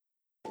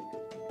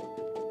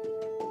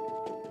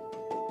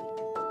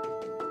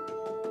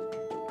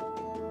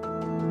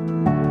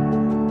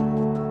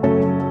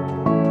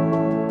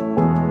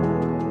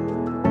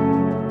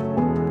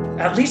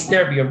at least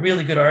there'd be a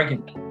really good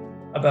argument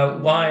about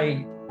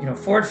why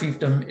Ford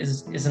fiefdom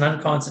is an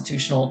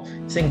unconstitutional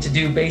thing to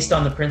do based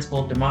on the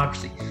principle of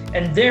democracy.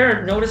 And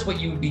there, notice what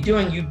you would be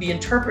doing. You'd be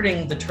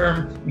interpreting the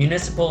term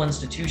municipal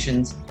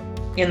institutions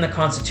in the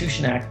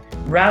Constitution Act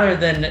rather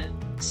than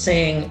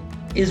saying,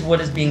 is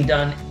what is being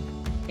done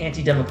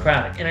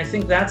anti-democratic? And I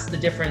think that's the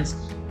difference,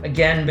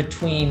 again,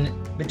 between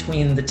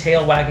the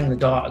tail wagging the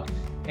dog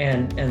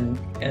and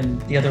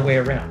the other way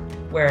around,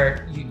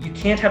 where you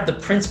can't have the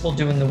principle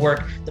doing the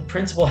work. The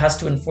principle has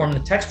to inform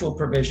the textual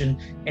provision,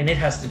 and it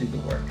has to do the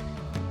work.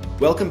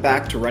 Welcome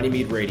back to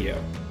Runnymede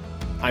Radio.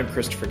 I'm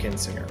Christopher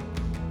Kinsinger.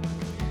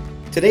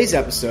 Today's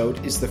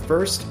episode is the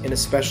first in a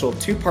special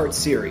two-part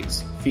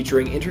series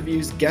featuring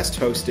interviews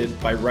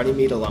guest-hosted by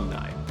Runnymede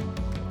alumni.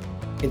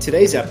 In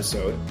today's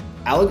episode,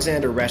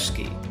 Alexander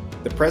Reshke,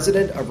 the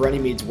president of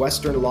Runnymede's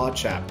Western Law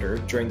Chapter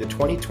during the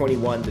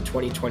 2021 to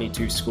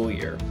 2022 school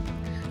year,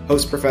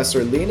 hosts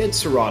Professor Leonid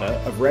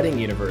Serota of Reading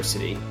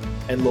University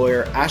and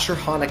lawyer Asher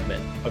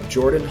Honickman of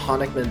Jordan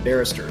Honickman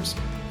Barristers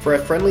for a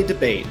friendly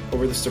debate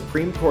over the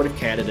Supreme Court of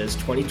Canada's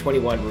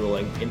 2021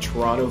 ruling in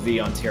Toronto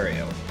v.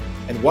 Ontario,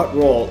 and what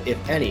role,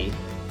 if any,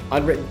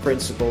 unwritten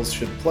principles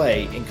should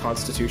play in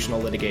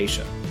constitutional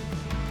litigation.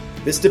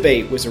 This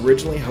debate was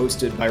originally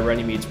hosted by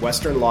Runnymede's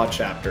Western Law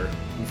Chapter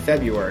in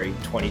February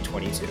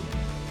 2022.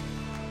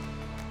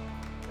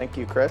 Thank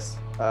you, Chris.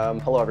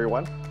 Hello,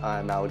 everyone.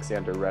 I'm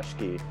Alexander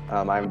Reshke.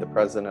 I'm the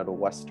president of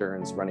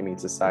Western's Runnymede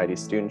Society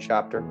Student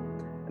Chapter,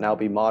 and I'll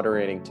be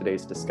moderating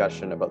today's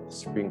discussion about the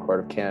Supreme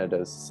Court of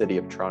Canada's City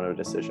of Toronto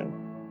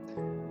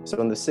decision. So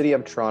in the City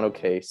of Toronto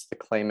case, the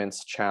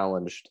claimants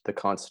challenged the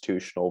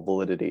constitutional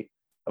validity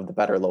of the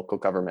Better Local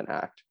Government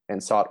Act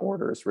and sought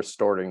orders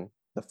restoring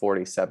the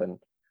 47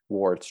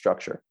 ward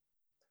structure.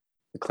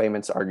 The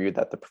claimants argued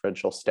that the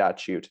provincial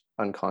statute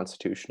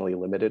unconstitutionally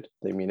limited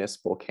the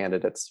municipal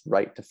candidates'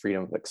 right to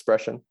freedom of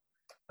expression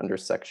under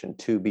Section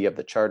 2B of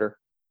the Charter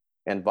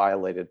and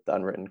violated the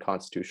unwritten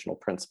constitutional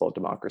principle of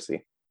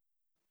democracy.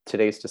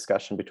 Today's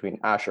discussion between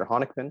Asher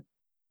Honickman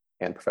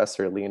and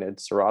Professor Leonid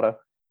Serota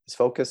is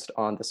focused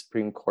on the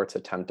Supreme Court's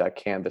attempt at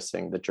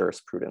canvassing the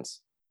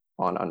jurisprudence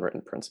on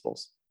unwritten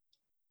principles.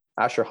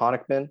 Asher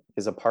Honickman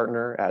is a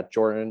partner at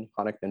Jordan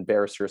Honickman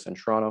Barristers in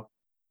Toronto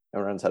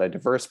and runs a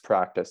diverse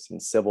practice in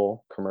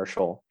civil,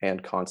 commercial,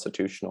 and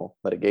constitutional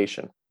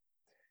litigation.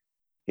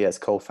 He has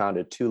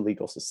co-founded two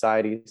legal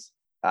societies,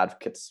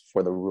 Advocates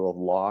for the Rule of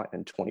Law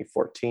in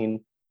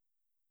 2014,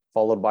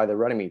 followed by the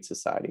Runnymede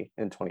Society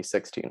in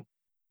 2016.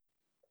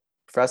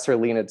 Professor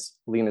Leonid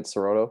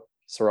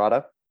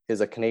Serota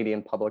is a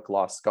Canadian public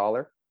law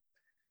scholar.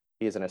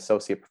 He is an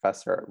associate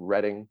professor at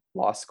Reading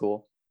Law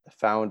School, the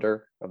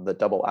founder of the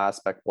Double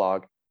Aspect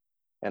blog,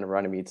 and a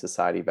Runnymede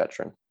Society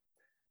veteran.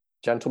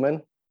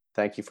 Gentlemen,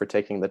 thank you for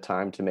taking the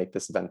time to make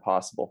this event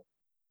possible.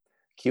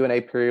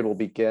 Q&A period will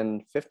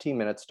begin 15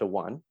 minutes to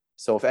 1.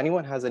 So if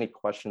anyone has any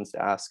questions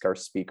to ask our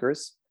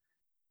speakers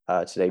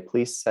today,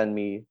 please send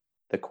me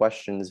the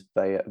questions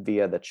via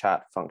the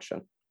chat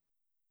function.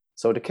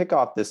 So to kick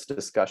off this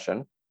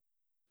discussion,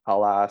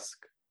 I'll ask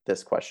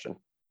this question.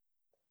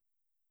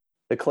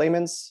 The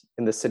claimants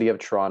in the City of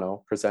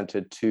Toronto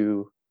presented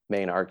two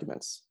main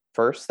arguments.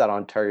 First, that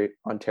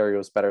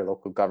Ontario's Better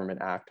Local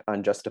Government Act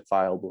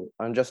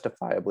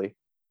unjustifiably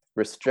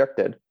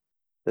restricted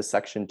the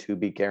Section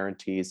 2B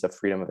guarantees of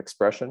freedom of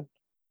expression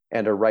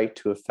and a right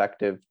to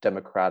effective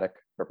democratic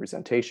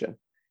representation.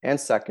 And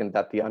second,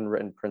 that the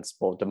unwritten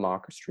principle of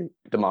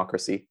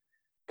democracy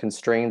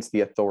constrains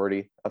the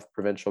authority of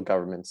provincial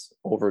governments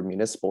over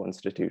municipal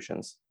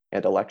institutions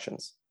and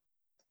elections.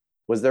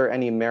 Was there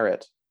any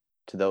merit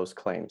to those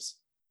claims?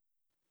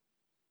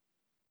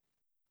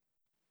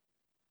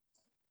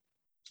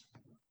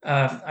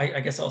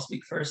 I guess I'll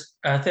speak first.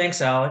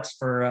 Thanks, Alex,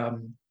 for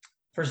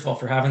first of all,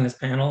 for having this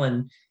panel,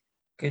 and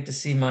good to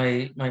see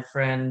my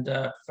friend,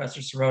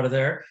 Professor Serota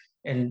there.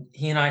 And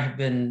he and I have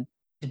been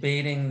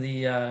debating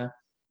the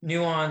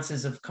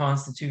nuances of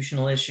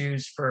constitutional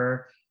issues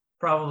for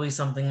probably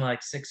something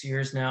like 6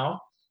 years now.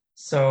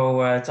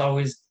 So it's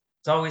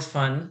always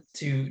fun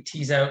to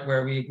tease out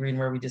where we agree and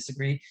where we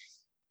disagree.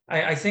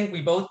 I think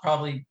we both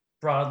probably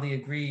broadly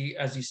agree,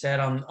 as you said,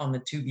 on the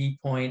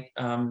 2B point.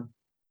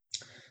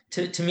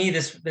 To me,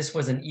 this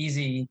was an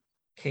easy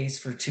case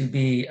for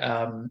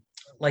 2B.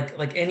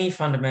 Like any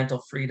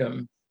fundamental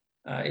freedom,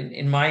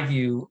 in my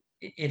view,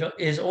 it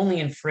is only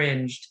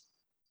infringed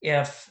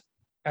if,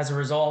 as a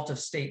result of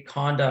state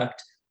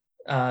conduct,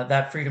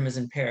 that freedom is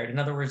impaired. In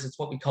other words, it's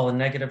what we call a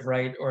negative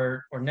right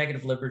or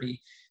negative liberty.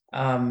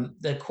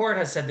 The court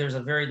has said there's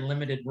a very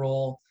limited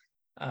role.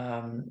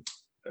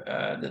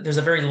 There's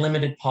a very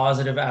limited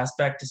positive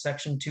aspect to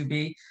Section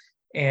 2B,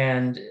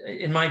 and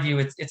in my view,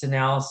 its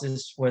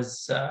analysis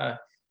was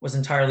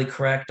entirely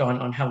correct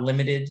on how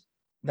limited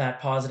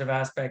that positive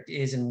aspect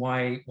is and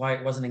why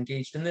it wasn't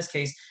engaged in this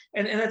case.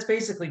 And that's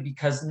basically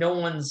because no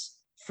one's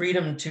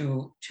freedom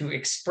to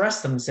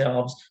express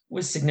themselves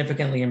was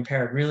significantly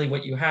impaired. Really,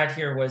 what you had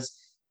here was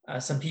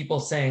some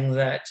people saying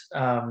that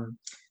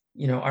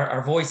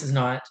our voice is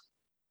not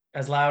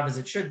as loud as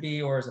it should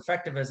be or as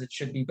effective as it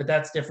should be. But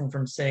that's different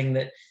from saying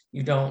that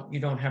you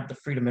don't have the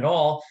freedom at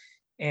all.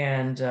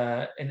 And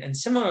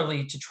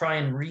similarly, to try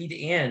and read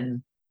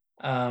in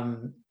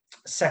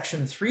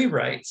Section 3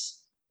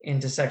 rights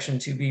into Section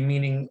 2B,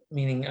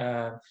 meaning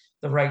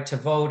the right to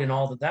vote and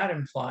all that that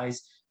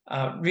implies,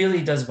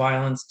 really does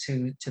violence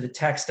to the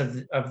text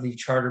of the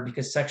charter,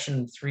 because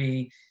Section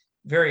 3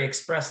 very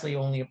expressly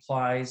only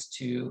applies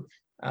to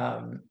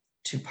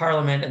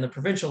Parliament and the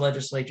provincial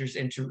legislatures,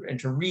 and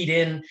to read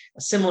in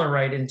a similar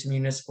right into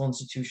municipal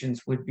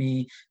institutions would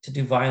be to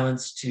do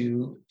violence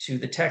to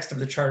the text of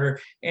the charter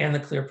and the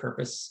clear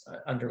purpose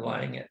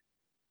underlying it.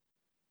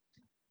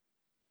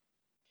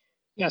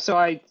 Yeah, so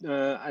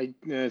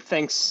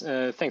thanks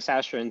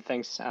Asher, and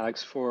thanks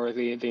Alex for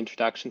the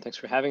introduction. Thanks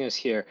for having us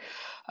here.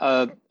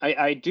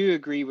 I do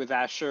agree with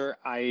Asher.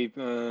 I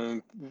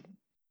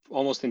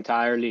almost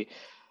entirely.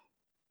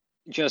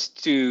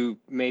 Just to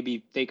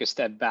maybe take a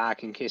step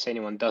back, in case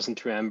anyone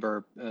doesn't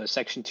remember,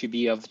 Section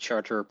 2B of the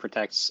Charter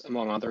protects,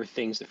 among other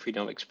things, the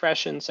freedom of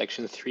expression.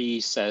 Section 3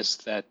 says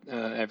that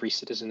every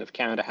citizen of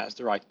Canada has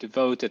the right to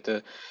vote at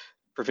the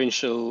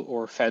provincial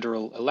or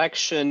federal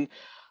election,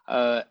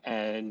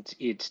 and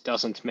it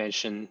doesn't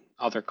mention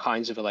other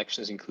kinds of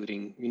elections,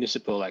 including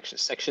municipal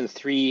elections. Section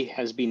 3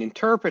 has been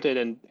interpreted,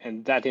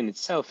 and that in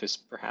itself is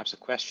perhaps a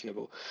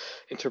questionable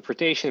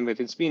interpretation, but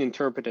it's been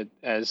interpreted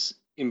as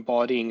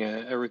embodying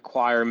a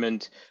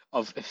requirement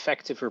of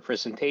effective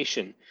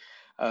representation.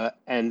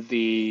 And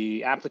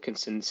the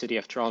applicants in the City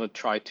of Toronto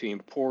tried to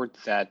import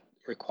that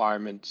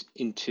requirement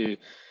into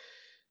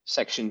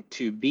Section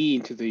 2B,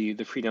 into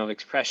the freedom of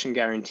expression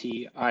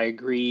guarantee. I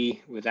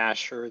agree with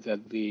Asher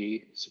that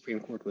the Supreme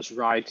Court was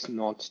right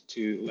not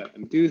to let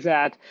them do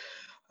that.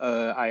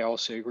 I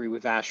also agree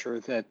with Asher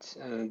that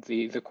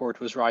the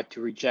court was right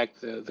to reject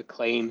the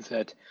claim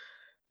that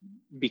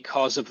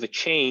because of the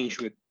change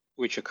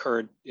which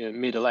occurred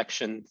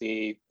mid-election,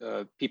 the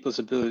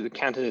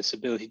candidates'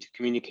 ability to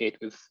communicate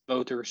with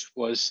voters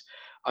was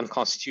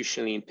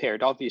unconstitutionally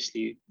impaired.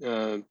 Obviously,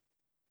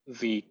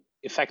 the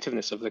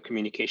effectiveness of the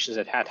communications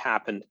that had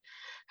happened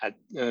had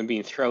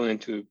been thrown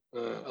into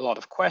a lot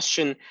of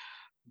question,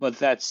 but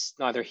that's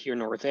neither here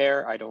nor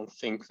there. I don't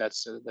think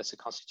that's a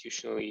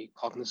constitutionally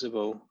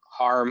cognizable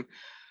harm.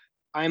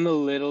 I'm a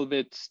little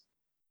bit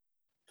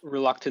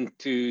reluctant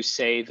to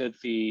say that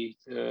the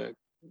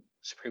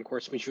Supreme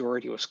Court's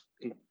majority was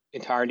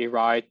entirely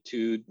right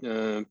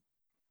to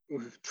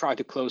try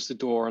to close the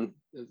door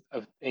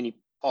of any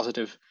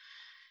positive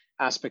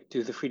aspect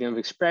to the freedom of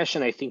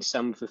expression. I think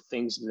some of the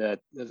things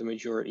that the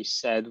majority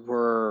said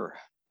were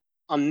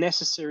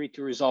unnecessary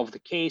to resolve the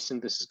case,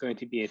 and this is going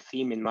to be a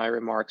theme in my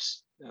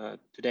remarks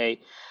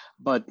today.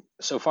 But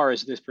so far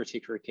as this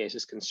particular case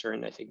is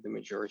concerned, I think the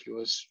majority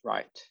was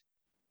right.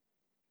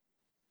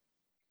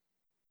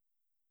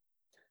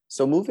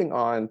 So moving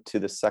on to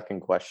the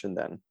second question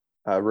then.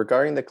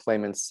 Regarding the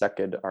claimant's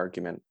second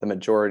argument, the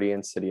majority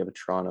in City of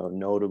Toronto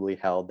notably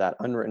held that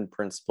unwritten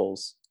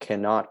principles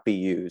cannot be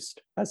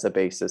used as a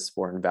basis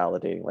for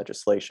invalidating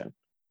legislation.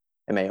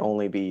 It may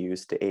only be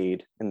used to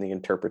aid in the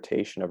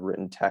interpretation of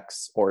written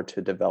texts or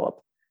to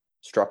develop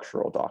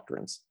structural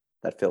doctrines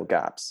that fill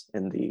gaps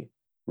in the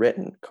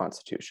written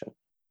constitution.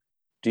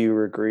 Do you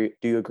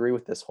agree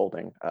with this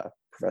holding,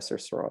 Professor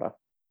Sirota?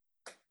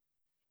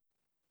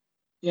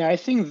 Yeah, I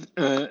think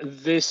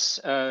this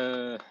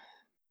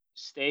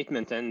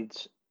statement, and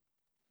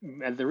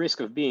at the risk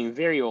of being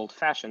very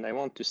old-fashioned, I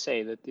want to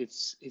say that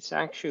it's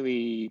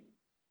actually,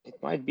 it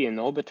might be an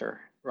obiter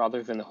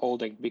rather than a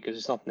holding, because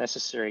it's not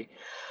necessary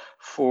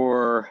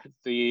for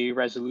the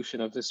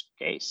resolution of this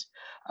case.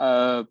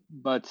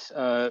 But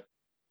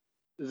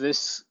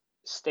this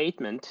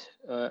statement,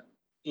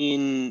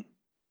 in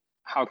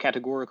how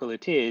categorical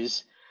it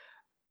is,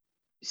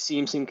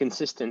 seems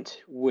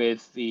inconsistent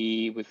with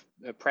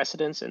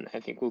precedents, and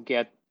I think we'll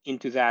get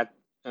into that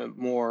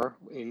more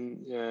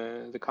in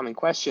the coming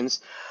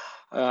questions.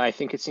 I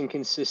think it's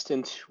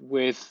inconsistent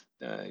with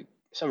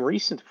some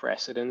recent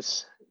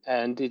precedents,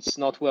 and it's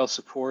not well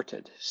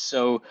supported.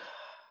 So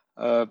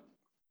I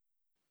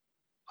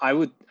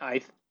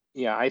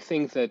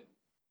think that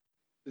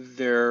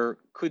there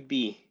could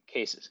be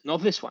cases,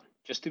 not this one,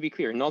 just to be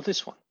clear, not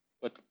this one,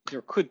 but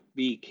there could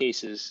be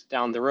cases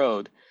down the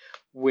road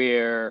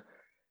where,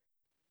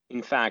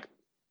 in fact,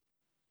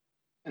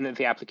 and that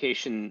the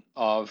application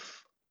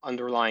of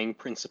underlying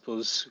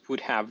principles would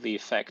have the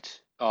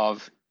effect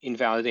of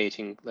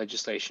invalidating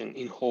legislation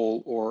in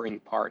whole or in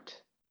part.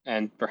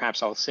 And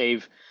perhaps I'll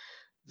save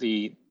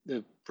the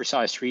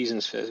precise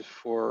reasons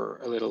for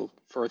a little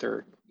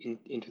further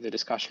into the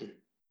discussion.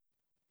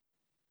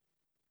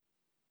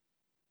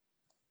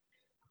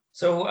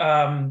 So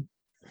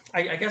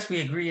I guess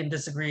we agree and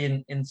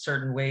disagree in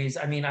certain ways.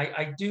 I mean,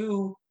 I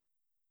do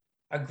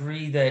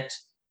agree that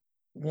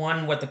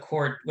what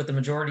the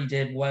majority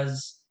did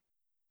was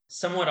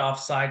somewhat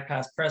offside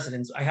past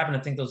precedents. I happen to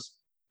think those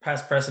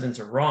past precedents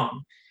are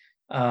wrong.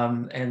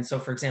 And so,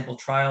 for example,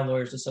 Trial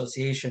Lawyers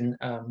Association,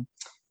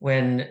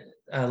 when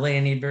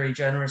Leonid very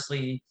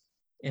generously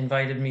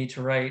invited me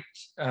to write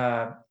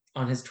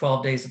on his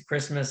 12 Days of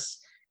Christmas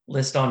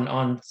list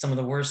on some of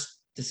the worst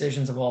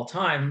decisions of all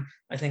time,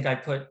 I think I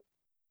put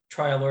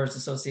Trial Lawyers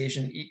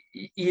Association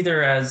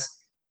either as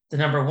the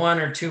number one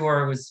or two,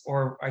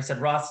 or I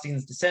said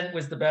Rothstein's dissent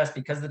was the best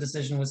because the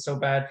decision was so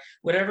bad.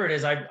 Whatever it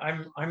is,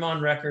 I'm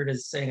on record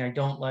as saying I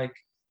don't like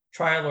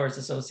Trial Lawyers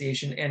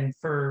Association, and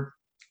for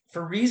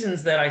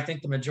reasons that I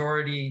think the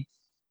majority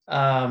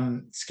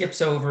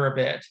skips over a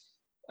bit,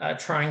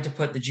 trying to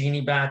put the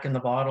genie back in the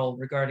bottle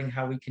regarding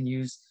how we can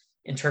use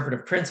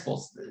interpretive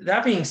principles.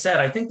 That being said,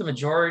 I think the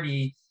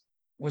majority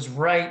was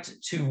right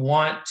to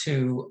want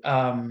to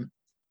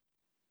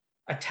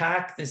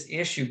attack this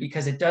issue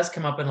because it does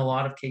come up in a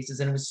lot of cases,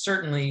 and it was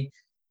certainly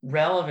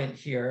relevant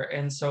here.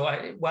 And so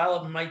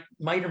while it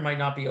might or might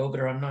not be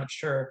obiter, I'm not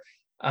sure.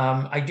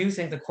 I do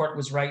think the court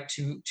was right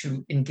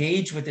to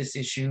engage with this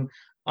issue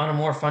on a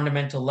more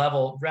fundamental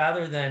level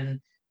rather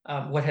than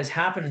what has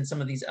happened in some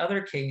of these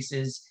other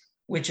cases,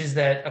 which is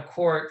that a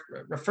court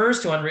refers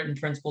to unwritten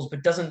principles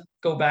but doesn't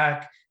go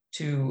back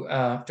to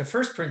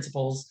first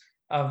principles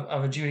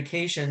of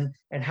adjudication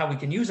and how we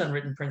can use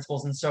unwritten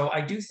principles. And so I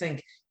do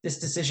think this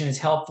decision is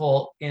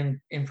helpful in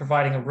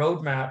providing a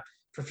roadmap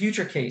for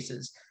future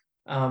cases.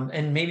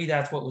 And maybe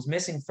that's what was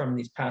missing from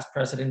these past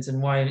precedents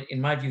and why,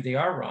 in my view, they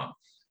are wrong.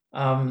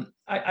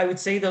 I would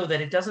say, though, that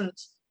it doesn't,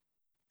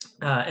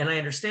 and I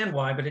understand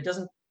why, but it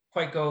doesn't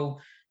quite go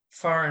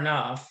far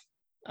enough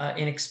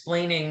in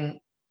explaining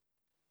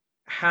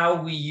how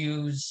we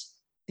use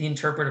the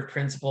interpretive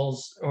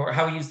principles or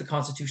how we use the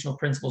constitutional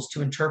principles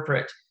to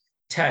interpret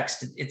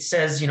text. It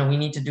says, we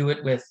need to do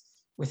it with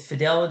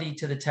fidelity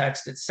to the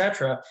text,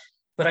 etc.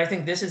 But I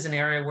think this is an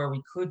area where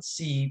we could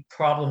see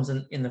problems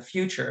in the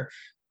future.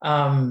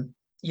 One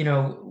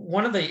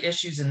of the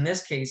issues in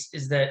this case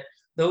is that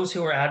those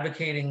who are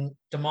advocating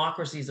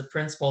democracy as a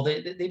principle,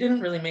 they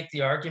didn't really make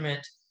the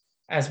argument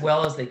as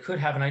well as they could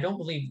have. And I don't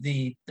believe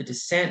the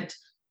dissent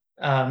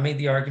made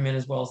the argument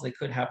as well as they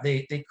could have.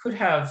 They could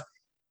have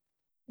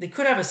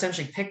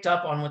essentially picked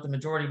up on what the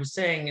majority was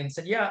saying and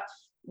said, yeah,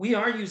 we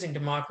are using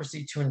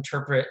democracy to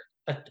interpret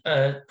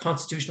a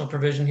constitutional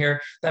provision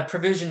here. That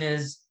provision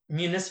is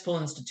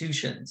municipal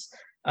institutions.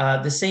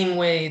 The same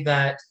way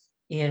that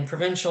in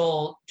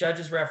provincial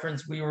judges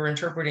reference, we were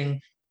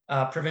interpreting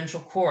provincial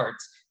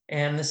courts.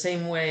 And the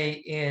same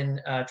way in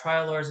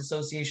Trial Lawyers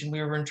Association,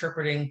 we were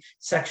interpreting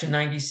Section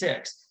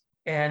 96.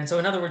 And so,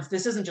 in other words,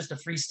 this isn't just a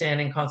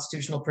freestanding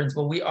constitutional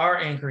principle. We are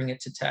anchoring it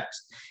to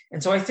text.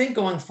 And so I think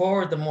going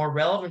forward, the more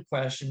relevant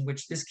question,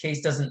 which this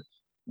case doesn't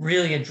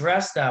really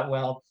address that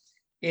well,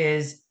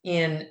 is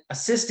in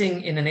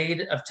assisting in an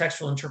aid of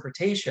textual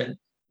interpretation,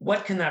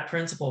 what can that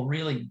principle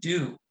really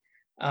do?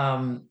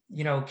 Can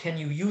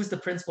you use the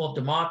principle of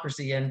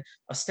democracy and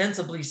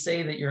ostensibly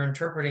say that you're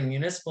interpreting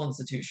municipal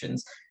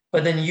institutions,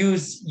 but then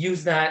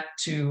use that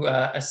to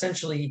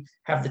essentially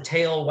have the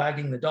tail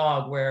wagging the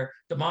dog, where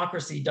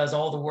democracy does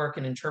all the work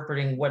in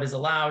interpreting what is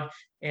allowed,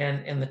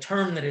 and the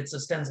term that it's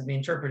ostensibly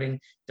interpreting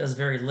does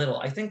very little.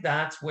 I think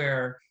that's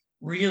where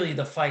really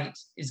the fight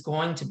is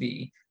going to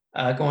be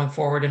going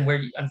forward, and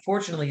where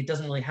unfortunately it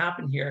doesn't really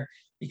happen here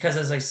because,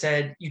 as I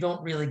said, you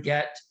don't really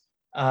get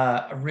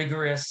a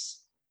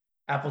rigorous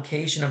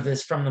application of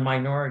this from the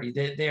minority.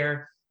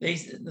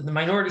 The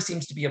minority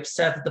seems to be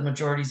upset that the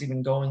majority is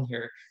even going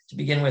here to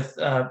begin with,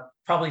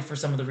 probably for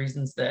some of the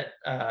reasons that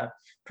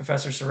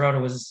Professor Sirota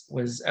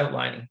was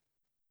outlining.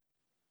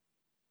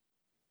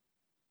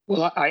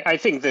 Well, I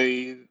think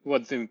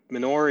what the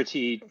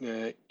minority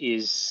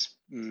is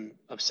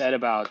upset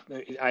about,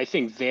 I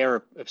think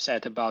they're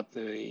upset about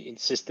the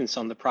insistence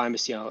on the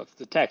primacy of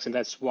the text, and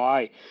that's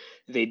why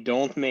they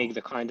don't make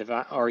the kind of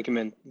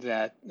argument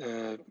that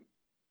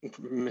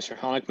Mr.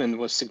 Honickman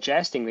was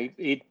suggesting.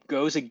 It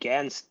goes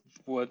against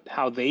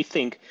how they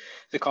think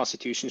the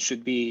Constitution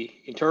should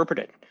be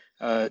interpreted.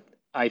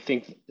 I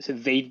think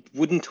they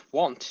wouldn't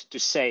want to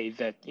say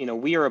that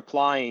we are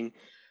applying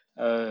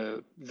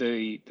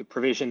the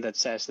provision that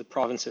says that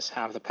provinces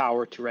have the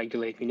power to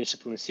regulate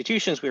municipal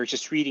institutions. We are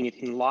just reading it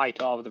in light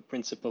of the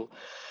principle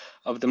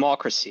of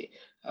democracy.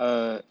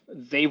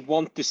 They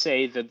want to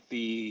say that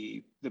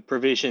the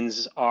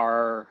provisions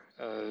are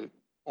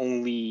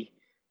only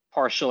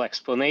partial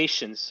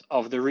explanations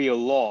of the real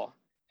law,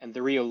 and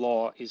the real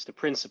law is the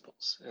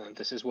principles.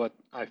 This is what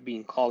I've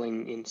been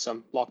calling in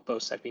some blog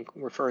posts. I've been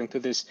referring to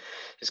this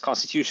as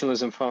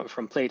constitutionalism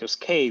from Plato's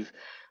cave,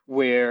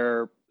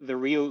 where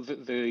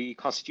the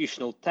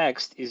constitutional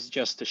text is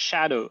just a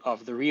shadow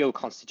of the real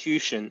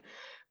constitution,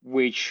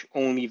 which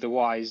only the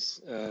wise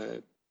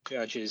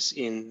judges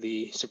in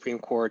the Supreme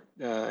Court,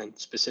 and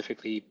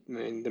specifically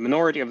in the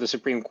minority of the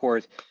Supreme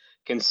Court,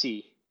 can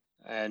see.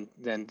 And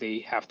then they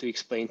have to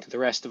explain to the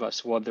rest of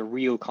us what the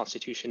real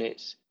constitution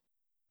is.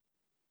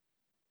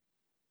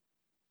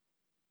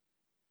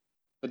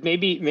 But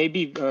maybe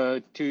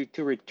to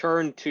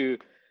return to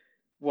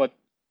what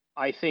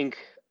I think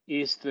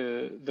is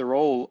the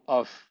role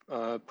of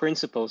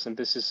principles, and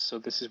this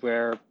is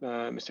where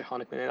Mr.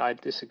 Honickman and I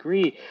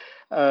disagree.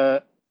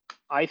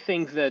 I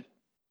think that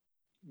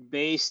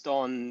based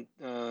on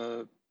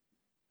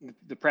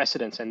the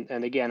precedents,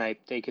 and again, I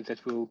take it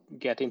that we'll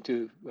get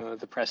into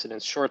the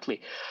precedents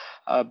shortly.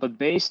 But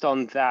based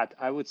on that,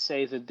 I would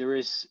say that there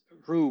is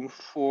room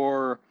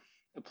for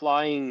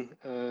applying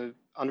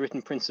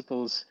unwritten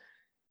principles,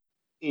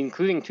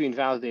 including to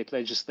invalidate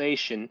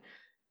legislation,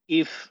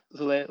 if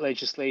the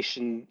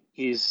legislation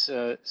is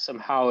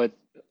somehow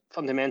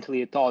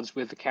fundamentally at odds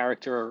with the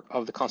character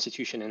of the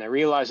Constitution. And I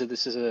realize that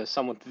this is a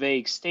somewhat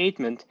vague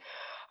statement,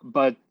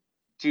 but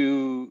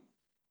to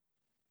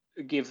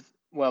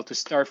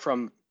start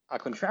from a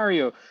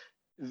contrario,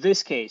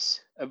 this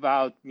case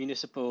about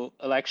municipal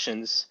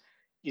elections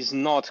is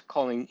not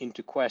calling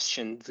into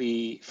question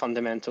the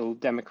fundamental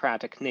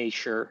democratic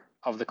nature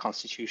of the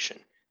Constitution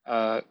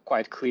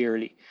quite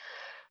clearly.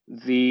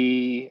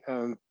 The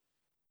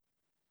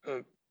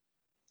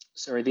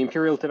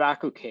Imperial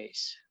Tobacco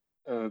case,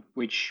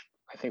 which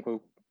I think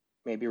we'll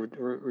maybe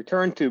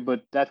return to,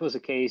 but that was a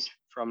case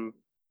from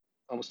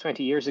almost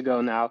 20 years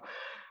ago now,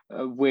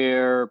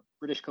 where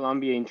British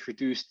Columbia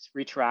introduced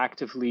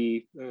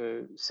retroactively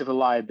civil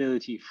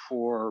liability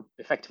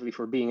effectively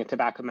for being a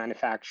tobacco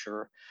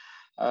manufacturer.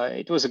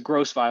 It was a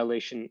gross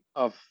violation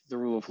of the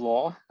rule of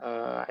law.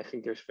 I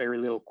think there's very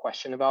little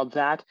question about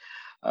that.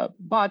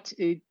 But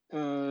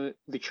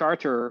the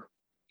Charter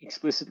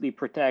explicitly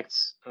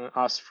protects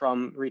us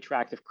from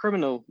retroactive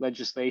criminal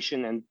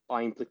legislation, and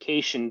by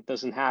implication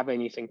doesn't have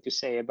anything to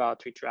say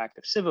about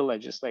retroactive civil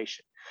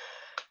legislation.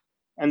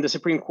 And the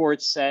Supreme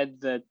Court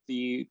said that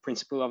the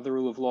principle of the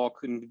rule of law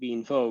couldn't be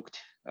invoked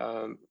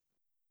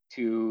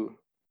to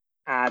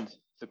add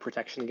the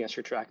protection against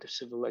retroactive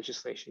civil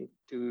legislation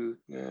to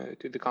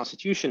the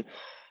Constitution.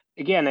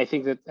 Again, I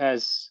think that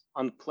as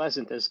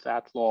unpleasant as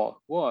that law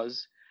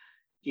was,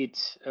 it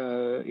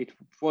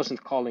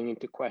wasn't calling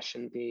into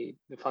question the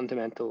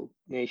fundamental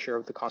nature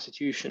of the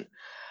Constitution.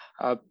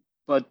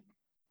 But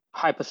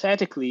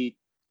hypothetically,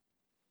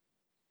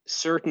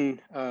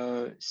 certain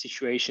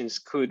situations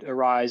could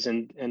arise,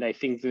 and I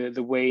think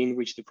the way in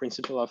which the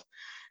principle of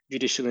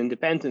judicial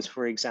independence,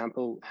 for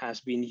example,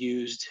 has been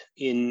used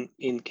in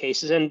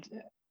cases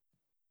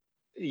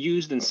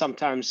and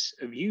sometimes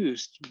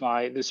abused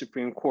by the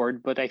Supreme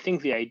Court. But I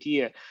think the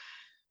idea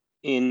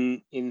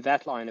in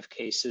that line of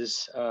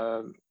cases,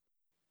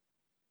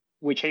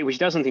 which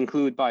doesn't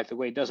include, by the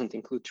way,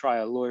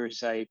 trial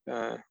lawyers. I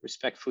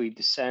respectfully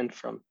dissent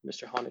from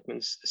Mr.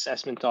 Honickman's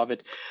assessment of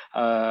it.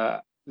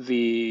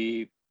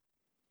 The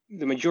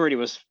majority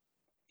was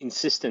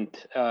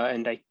insistent,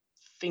 and I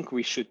think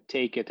we should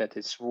take it at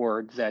its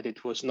word that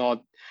it was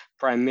not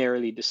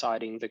primarily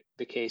deciding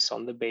the case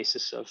on the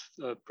basis of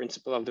the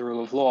principle of the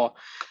rule of law.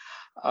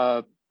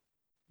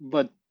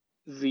 But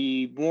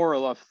the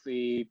moral of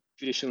the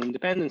judicial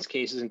independence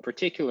cases in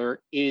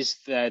particular is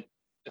that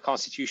the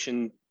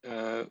Constitution,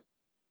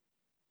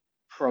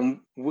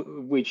 from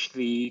which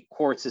the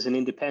courts as an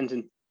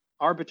independent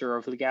arbiter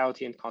of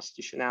legality and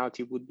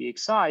constitutionality would be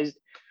excised,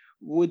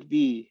 would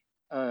be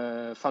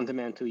a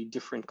fundamentally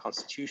different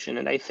constitution.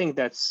 And I think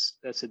that's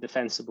a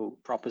defensible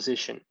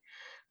proposition.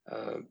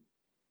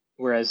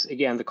 Whereas,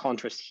 again, the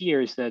contrast here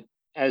is that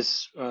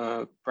as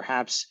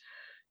perhaps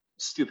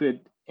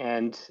stupid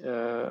and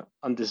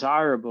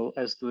undesirable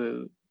as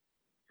the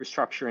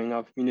restructuring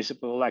of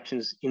municipal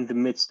elections in the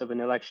midst of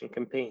an election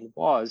campaign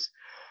was,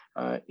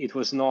 it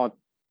was not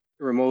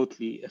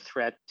remotely a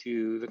threat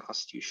to the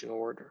constitutional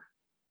order.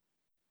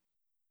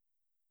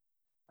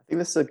 I think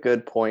this is a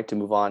good point to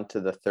move on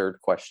to the third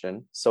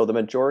question. So the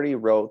majority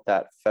wrote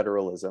that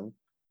federalism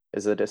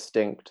is a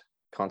distinct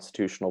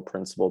constitutional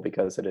principle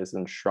because it is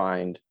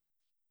enshrined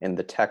in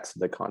the text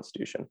of the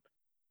Constitution,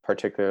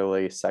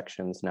 particularly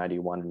sections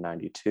 91 and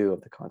 92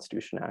 of the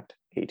Constitution Act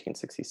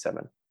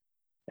 1867,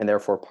 and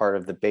therefore part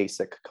of the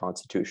basic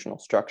constitutional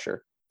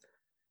structure.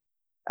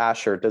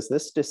 Asher, does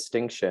this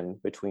distinction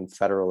between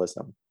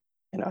federalism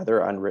and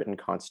other unwritten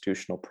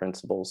constitutional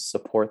principles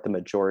support the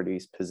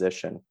majority's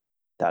position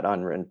that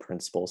unwritten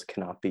principles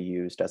cannot be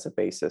used as a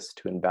basis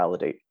to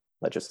invalidate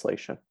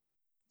legislation?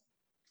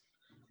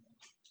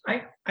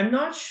 I'm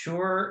not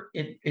sure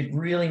it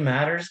really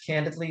matters,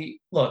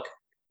 candidly. Look,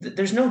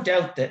 there's no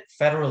doubt that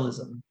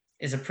federalism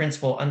is a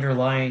principle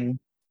underlying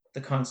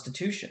the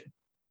Constitution,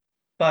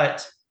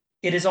 but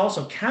it is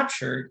also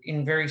captured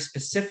in very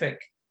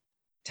specific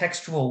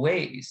textual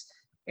ways.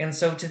 And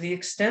so to the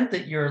extent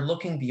that you're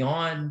looking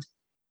beyond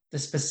the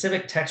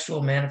specific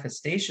textual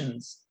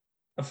manifestations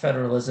of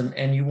federalism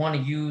and you want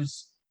to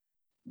use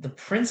the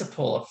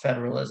principle of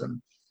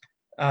federalism,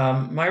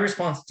 my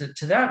response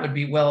to that would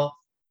be, well,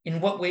 in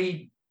what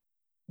way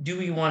do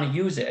you want to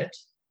use it?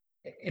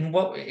 And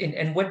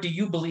what do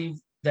you believe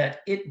that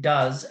it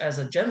does as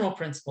a general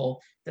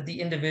principle that the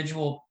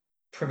individual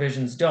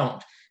provisions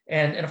don't?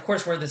 And of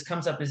course, where this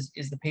comes up is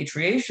the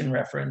patriation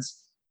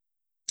reference.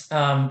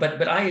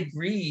 But I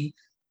agree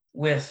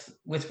with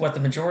what the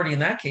majority in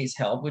that case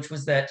held, which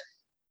was that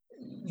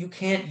you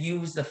can't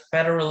use the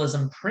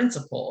federalism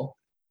principle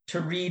to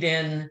read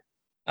in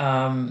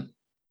what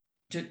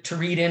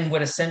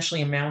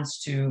essentially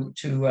amounts to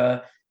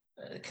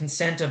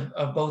consent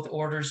of both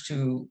orders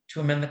to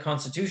amend the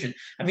Constitution.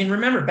 I mean,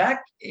 remember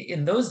back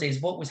in those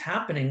days, what was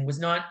happening was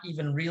not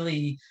even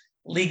really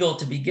legal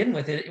to begin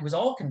with. It was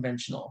all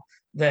conventional.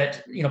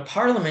 That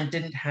Parliament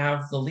didn't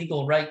have the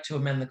legal right to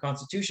amend the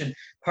Constitution.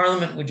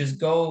 Parliament would just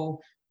go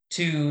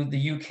to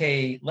the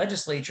UK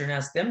legislature and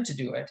ask them to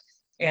do it.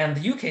 And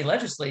the UK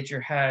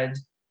legislature had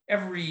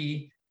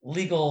every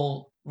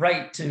legal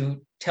right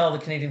to tell the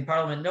Canadian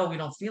Parliament, no, we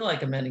don't feel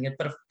like amending it.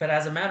 But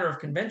as a matter of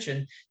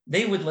convention,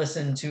 they would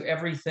listen to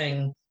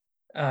everything,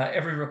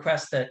 every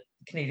request that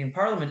the Canadian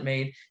Parliament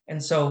made.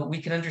 And so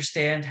we can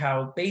understand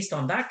how, based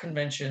on that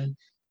convention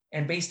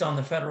and based on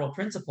the federal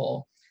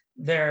principle,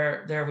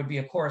 there would be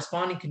a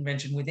corresponding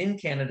convention within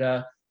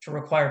Canada to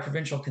require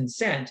provincial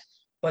consent.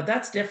 But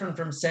that's different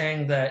from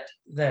saying that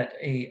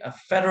a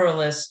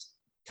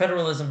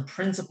federalism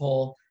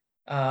principle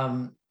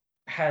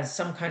has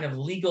some kind of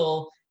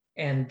legal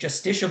and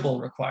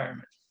justiciable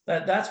requirement.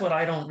 That's what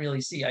I don't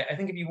really see. I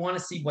think if you want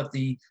to see what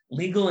the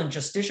legal and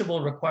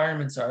justiciable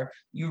requirements are,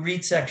 you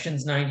read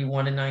sections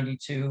 91 and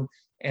 92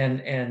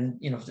 and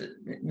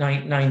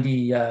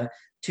 92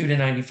 to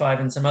 95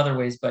 in some other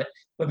ways, but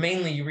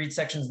mainly you read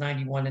sections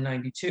 91 and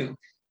 92,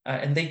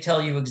 and they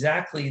tell you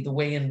exactly the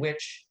way in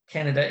which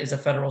Canada is a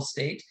federal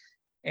state,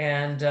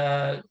 and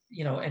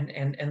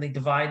and they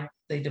divide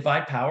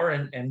power,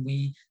 and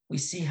we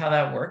see how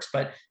that works.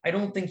 But I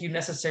don't think you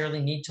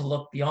necessarily need to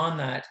look beyond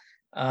that.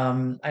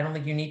 I don't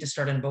think you need to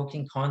start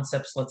invoking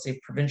concepts, let's say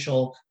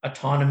provincial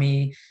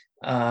autonomy.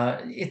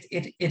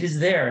 It is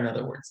there. In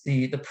other words,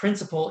 the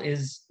principle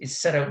is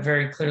set out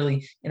very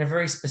clearly in a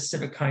very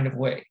specific kind of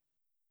way.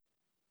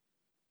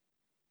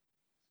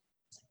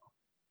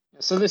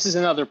 So this is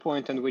another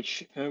point on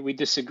which we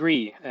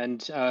disagree,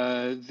 and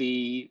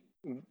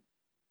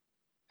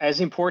as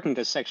important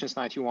as sections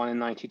 91 and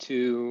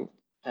 92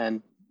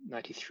 and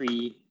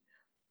 93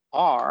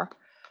 are,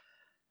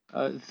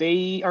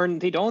 they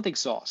don't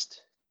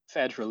exhaust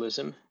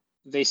federalism.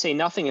 They say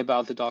nothing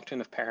about the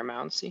doctrine of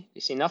paramountcy. They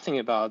say nothing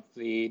about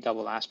the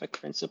double aspect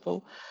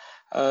principle.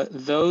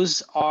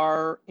 Those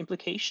are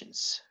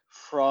implications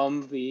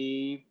from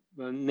the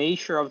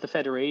nature of the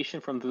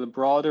federation, from the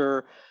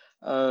broader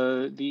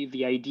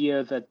the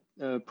idea that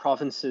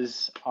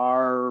provinces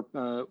are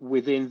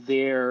within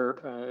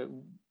the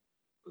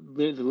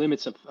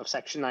limits of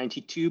section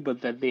 92,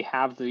 but that they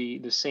have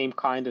the same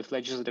kind of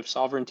legislative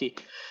sovereignty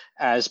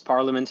as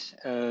Parliament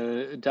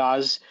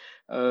does,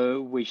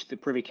 which the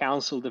Privy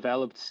Council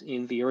developed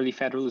in the early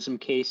federalism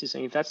cases.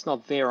 I mean, that's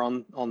not there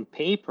on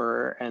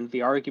paper, and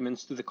the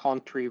arguments to the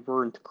contrary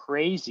weren't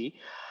crazy.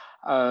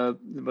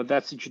 But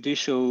that's a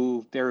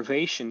judicial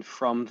derivation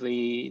from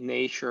the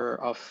nature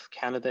of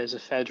Canada as a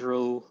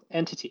federal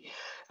entity.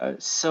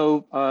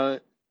 So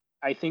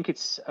I think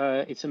it's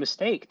a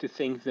mistake to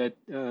think that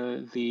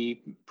the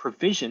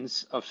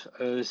provisions of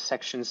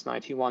sections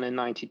 91 and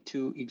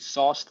 92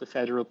 exhaust the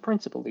federal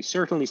principle. They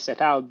certainly set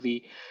out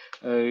the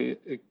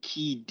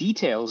key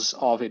details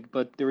of it,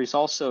 but there is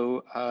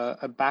also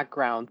a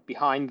background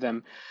behind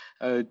them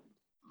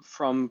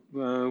from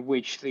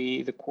which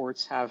the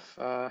courts have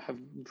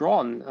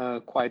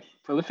drawn quite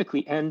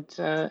prolifically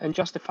and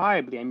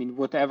justifiably. I mean,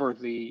 whatever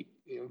the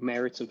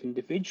merits of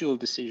individual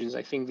decisions,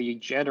 I think the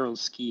general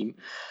scheme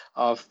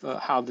of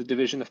how the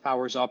division of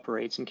powers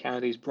operates in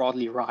Canada is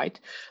broadly right.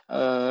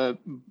 And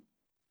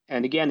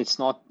again, it's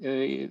not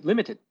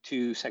limited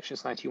to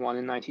sections 91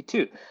 and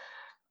 92.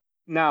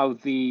 Now,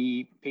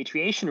 the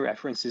patriation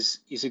reference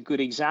is a good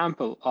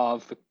example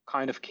of the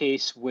kind of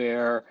case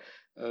where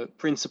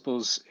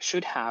principles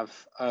should have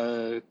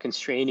a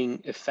constraining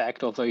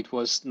effect, although it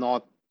was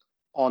not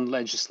on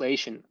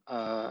legislation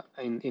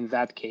in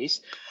that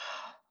case.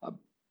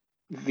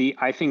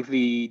 I think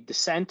the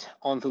dissent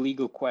on the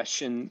legal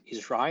question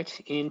is right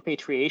in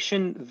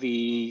patriation.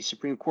 The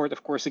Supreme Court,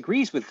 of course,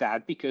 agrees with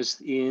that,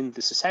 because in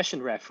the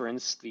secession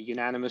reference, the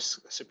unanimous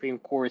Supreme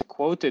Court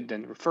quoted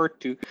and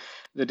referred to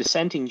the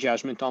dissenting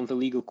judgment on the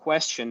legal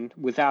question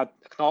without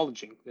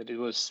acknowledging that it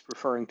was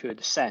referring to a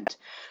dissent,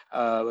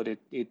 but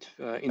it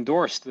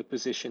endorsed the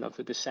position of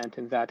the dissent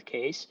in that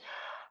case.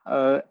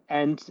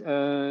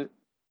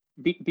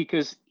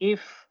 Because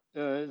if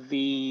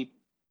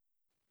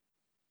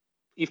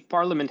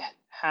Parliament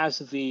has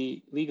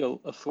the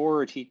legal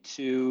authority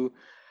to,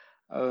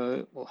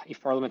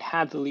 if Parliament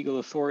had the legal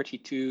authority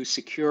to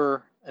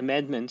secure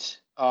amendments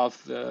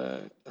of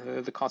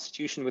the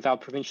Constitution without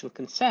provincial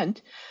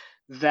consent,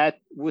 that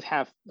would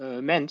have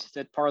meant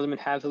that Parliament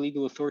had the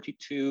legal authority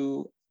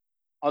to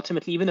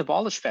ultimately even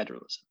abolish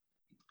federalism,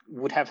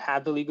 would have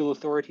had the legal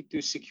authority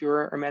to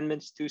secure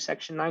amendments to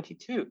Section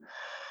 92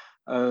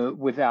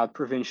 without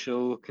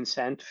provincial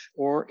consent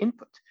or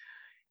input.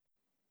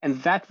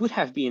 And that would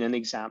have been an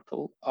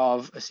example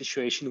of a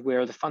situation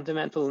where the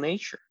fundamental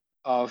nature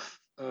of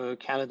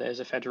Canada as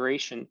a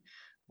federation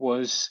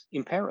was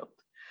imperiled.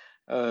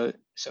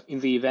 So in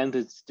the event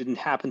it didn't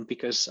happen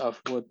because of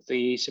what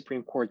the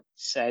Supreme Court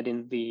said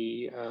in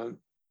the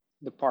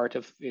part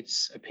of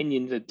its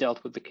opinion that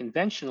dealt with the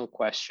conventional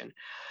question,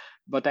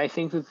 but I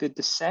think that the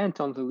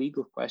dissent on the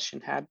legal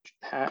question had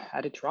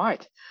it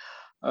right.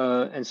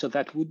 And so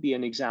that would be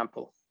an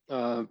example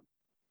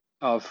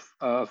of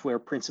where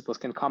principles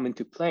can come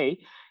into play.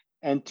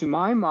 And to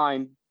my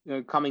mind,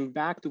 coming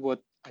back to what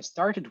I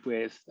started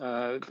with,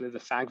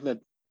 the fact that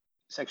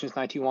sections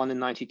 91 and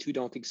 92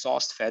 don't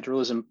exhaust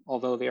federalism,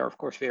 although they are, of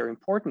course, very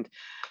important.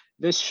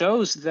 This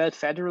shows that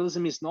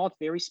federalism is not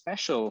very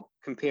special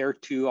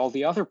compared to all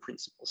the other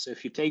principles. So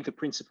if you take the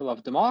principle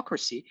of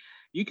democracy,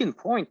 you can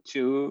point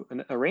to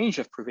a range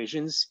of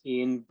provisions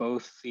in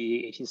both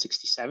the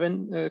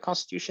 1867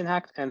 Constitution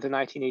Act and the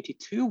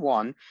 1982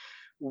 one,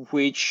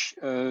 which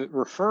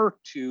refer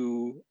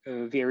to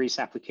various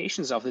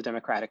applications of the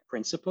democratic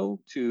principle,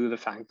 to the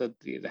fact that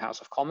the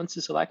House of Commons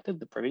is elected,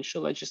 the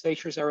provincial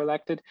legislatures are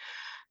elected,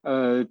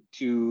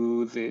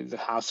 to the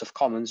House of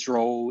Commons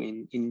role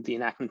in the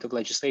enactment of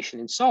legislation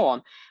and so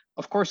on.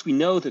 Of course, we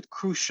know that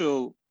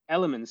crucial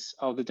elements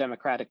of the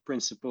democratic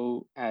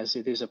principle as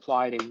it is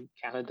applied in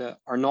Canada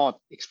are not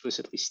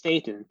explicitly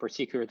stated, in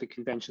particular the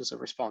conventions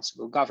of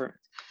responsible government.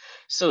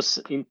 So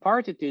in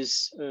part it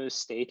is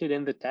stated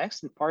in the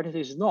text, in part it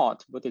is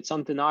not, but it's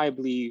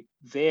undeniably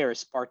there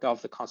as part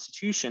of the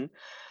Constitution.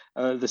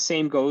 The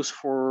same goes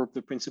for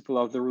the principle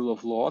of the rule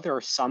of law. There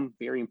are some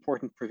very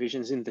important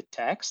provisions in the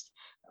text.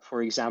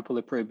 For example,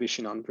 the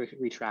prohibition on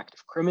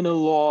retroactive criminal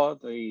law,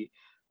 the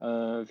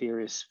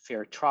various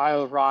fair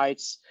trial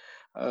rights,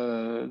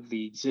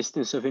 the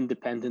existence of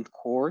independent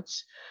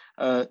courts.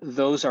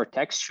 Those are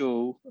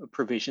textual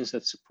provisions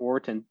that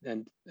support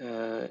and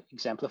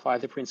exemplify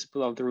the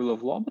principle of the rule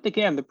of law. But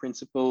again, the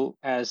principle,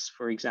 as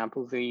for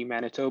example, the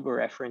Manitoba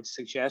reference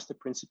suggests, the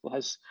principle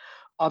has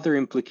other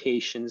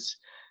implications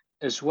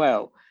as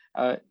well.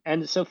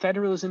 And so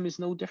federalism is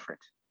no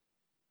different.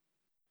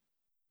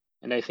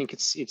 And I think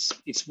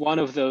it's one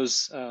of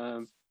those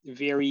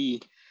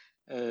very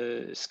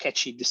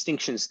sketchy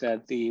distinctions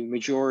that the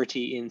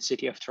majority in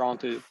City of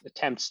Toronto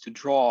attempts to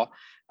draw,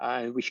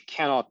 which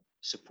cannot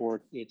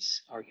support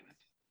its argument.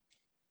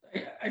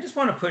 I just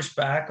want to push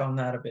back on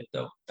that a bit,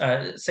 though.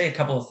 Say a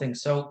couple of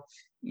things. So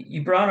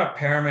you brought up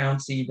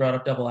paramountcy, you brought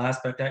up double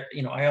aspect. I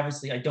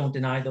obviously don't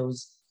deny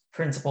those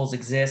principles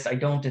exist. I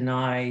don't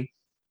deny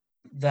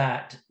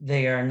that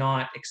they are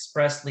not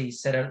expressly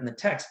set out in the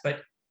text,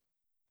 but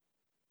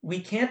we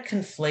can't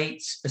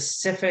conflate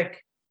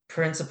specific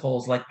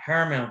principles like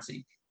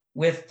paramountcy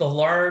with the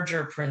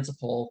larger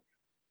principle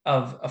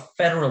of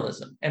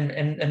federalism.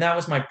 And that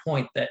was my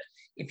point, that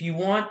if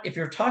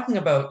you're talking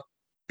about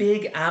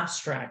big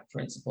abstract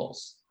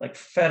principles like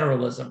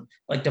federalism,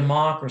 like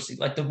democracy,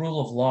 like the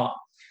rule of law,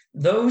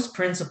 those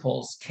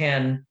principles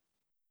can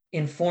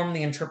inform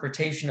the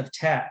interpretation of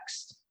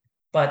text,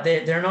 but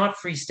they're not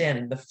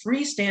freestanding. The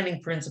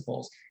freestanding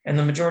principles, and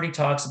the majority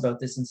talks about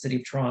this in City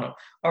of Toronto,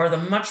 are the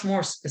much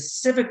more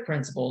specific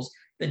principles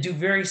that do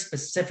very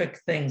specific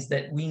things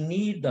that we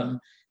need them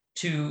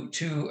to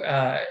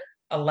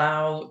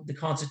allow the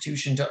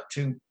Constitution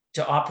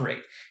to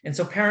operate. And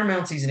so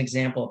paramountcy is an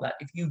example of that.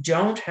 If you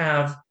don't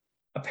have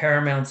a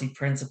paramountcy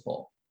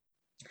principle,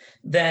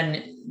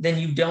 then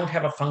you don't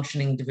have a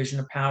functioning division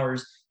of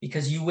powers,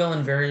 because you will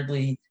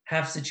invariably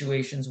have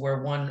situations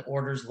where one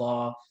order's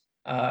law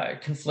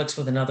conflicts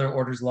with another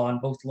order's law, and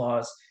both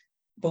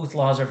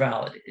laws are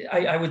valid.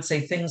 I would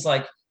say things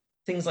like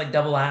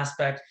double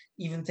aspect,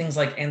 even things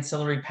like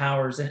ancillary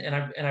powers, and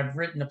I've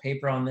written a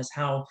paper on this,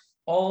 how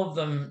all of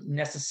them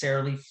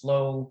necessarily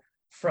flow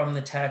from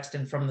the text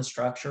and from the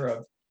structure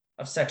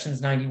of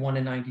sections 91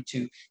 and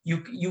 92.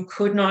 You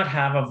could not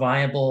have a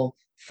viable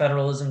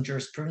federalism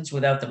jurisprudence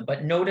without them.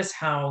 But notice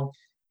how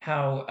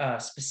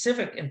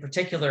specific in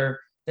particular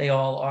they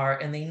all are,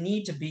 and they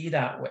need to be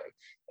that way.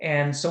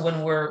 And so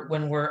when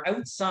we're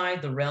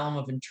outside the realm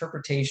of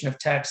interpretation of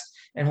text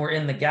and we're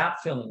in the gap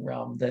filling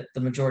realm that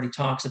the majority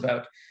talks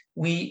about,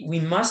 we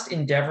must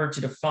endeavor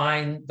to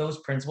define those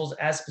principles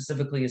as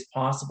specifically as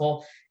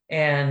possible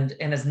and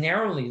as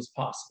narrowly as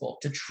possible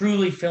to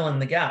truly fill in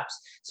the gaps.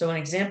 So an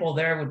example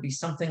there would be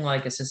something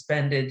like a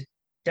suspended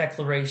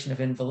declaration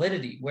of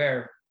invalidity,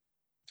 where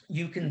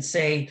you can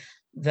say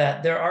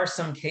that there are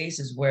some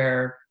cases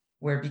where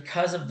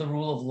because of the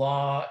rule of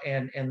law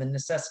and the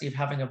necessity of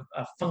having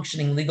a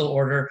functioning legal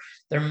order,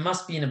 there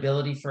must be an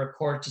ability for a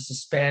court to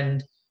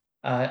suspend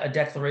a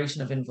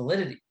declaration of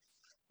invalidity.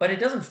 But it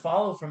doesn't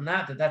follow from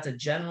that that's a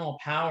general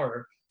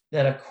power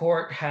that a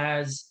court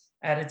has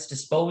at its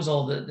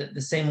disposal,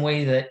 the same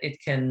way that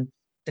it can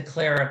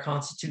declare a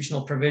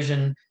constitutional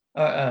provision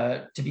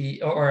to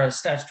be, or a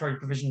statutory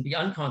provision to be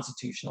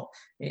unconstitutional.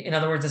 In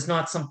other words, it's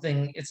not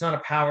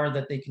a power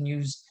that they can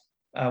use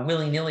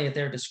willy-nilly at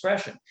their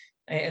discretion.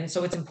 And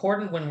so it's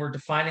important when we're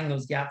defining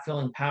those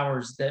gap-filling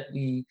powers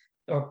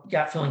or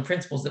gap-filling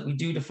principles, that we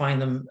do define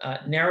them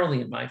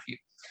narrowly, in my view.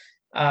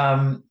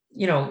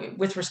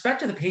 With respect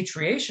to the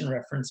patriation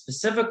reference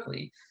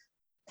specifically,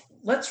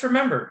 let's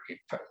remember,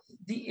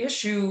 the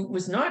issue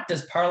was not,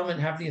 does Parliament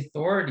have the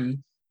authority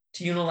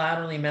to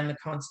unilaterally amend the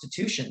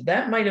Constitution?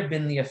 That might have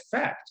been the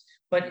effect.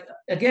 But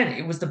again,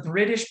 it was the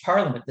British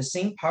Parliament, the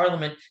same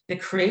Parliament that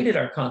created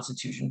our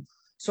Constitution.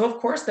 So of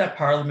course that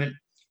Parliament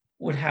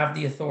would have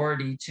the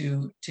authority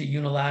to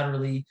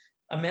unilaterally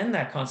amend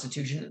that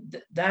constitution.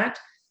 That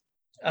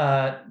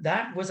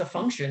was a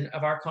function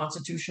of our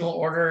constitutional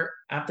order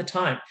at the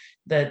time,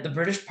 that the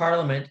British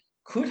Parliament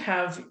could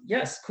have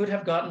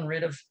gotten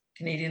rid of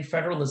Canadian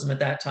federalism at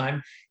that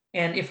time.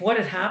 And if what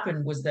had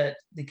happened was that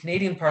the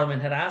Canadian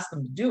Parliament had asked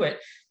them to do it,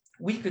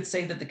 we could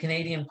say that the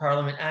Canadian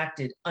Parliament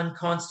acted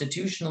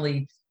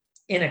unconstitutionally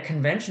in a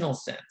conventional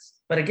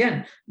sense. But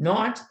again,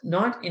 not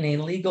in a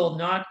legal,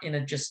 not in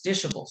a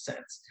justiciable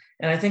sense.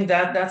 And I think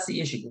that that's the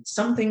issue.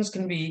 Some things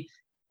can be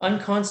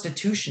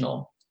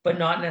unconstitutional, but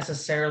not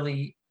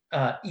necessarily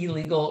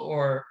illegal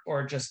or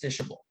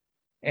justiciable.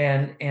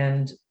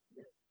 And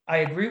I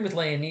agree with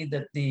Leonid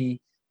that the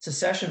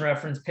secession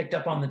reference picked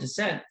up on the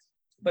dissent,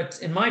 but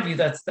in my view,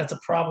 that's a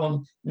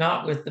problem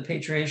not with the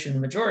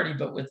patriation majority,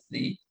 but with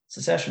the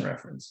secession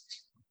reference.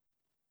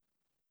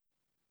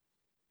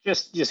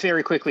 Just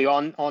very quickly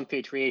on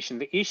patriation.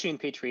 The issue in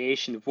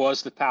patriation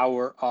was the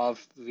power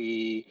of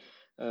the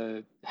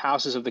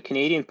houses of the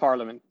Canadian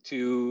Parliament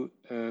to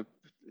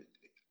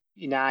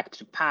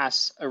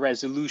pass a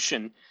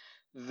resolution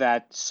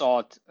that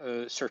sought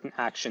certain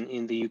action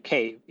in the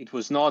UK. It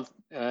was not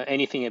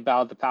anything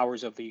about the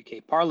powers of the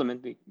UK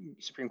Parliament. The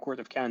Supreme Court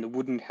of Canada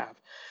wouldn't have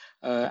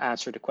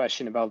answered a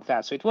question about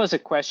that. So it was a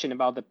question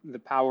about the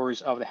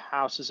powers of the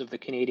houses of the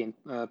Canadian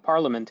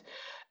Parliament.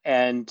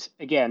 And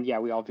again, yeah,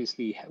 we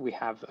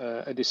have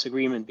a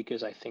disagreement,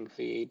 because I think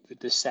the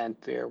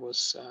dissent there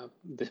was,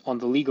 on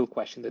the legal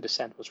question, the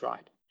dissent was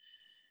right.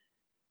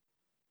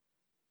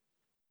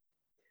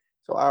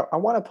 So I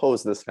want to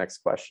pose this next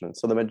question.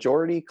 So the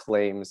majority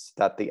claims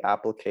that the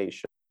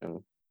application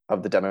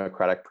of the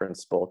democratic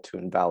principle to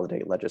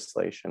invalidate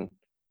legislation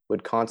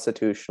would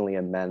constitutionally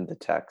amend the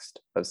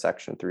text of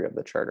Section 3 of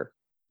the Charter.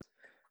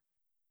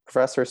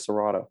 Professor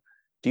Serrato,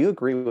 do you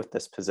agree with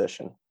this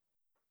position?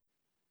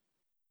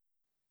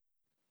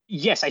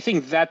 Yes, I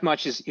think that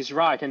much is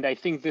right. And I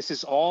think this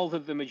is all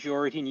that the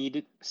majority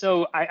needed.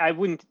 So I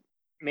wouldn't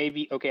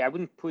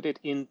put it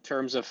in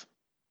terms of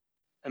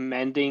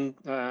amending.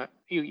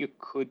 You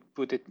could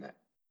put it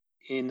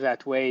in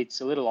that way.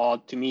 It's a little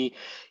odd to me.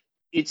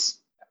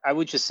 I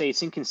would just say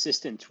it's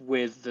inconsistent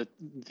with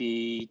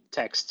the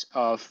text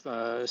of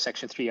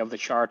Section 3 of the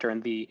Charter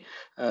and the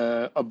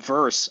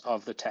obverse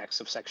of the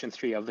text of Section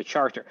 3 of the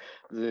Charter.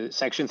 The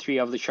Section 3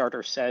 of the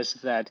Charter says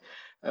that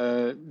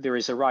there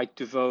is a right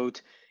to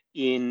vote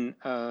in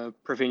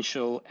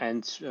provincial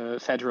and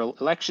federal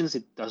elections.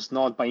 It does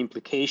not, by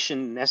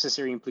implication,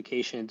 necessary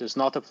implication, it does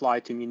not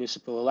apply to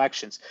municipal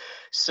elections.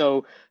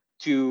 So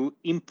to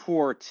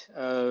import,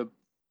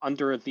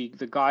 under the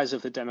guise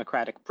of the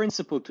democratic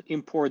principle, to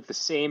import the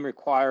same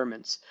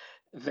requirements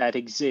that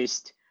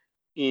exist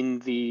in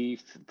the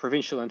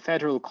provincial and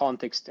federal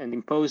context and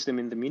impose them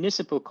in the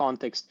municipal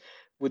context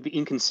would be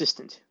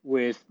inconsistent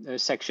with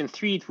Section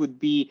 3. It would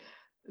be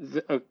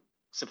a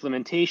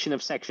supplementation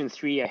of Section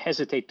 3. I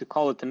hesitate to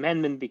call it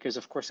amendment, because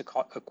of course a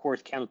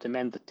court cannot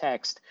amend the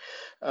text.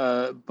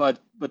 But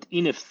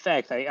in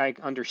effect, I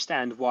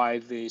understand why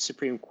the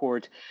Supreme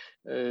Court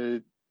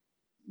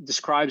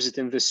describes it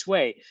in this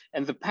way.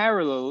 And the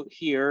parallel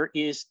here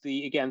is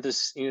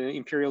this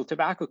Imperial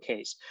Tobacco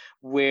case,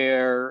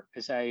 where,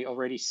 as I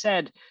already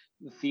said,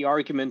 the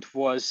argument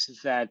was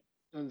that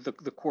the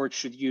court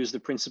should use the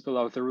principle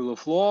of the rule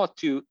of law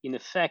to, in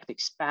effect,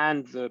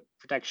 expand the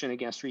protection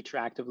against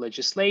retroactive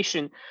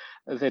legislation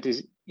that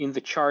is in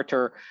the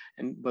Charter,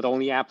 but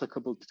only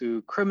applicable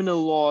to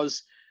criminal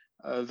laws.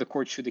 The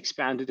court should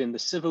expand it in the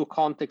civil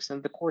context,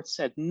 and the court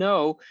said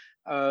no,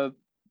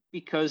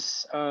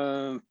 because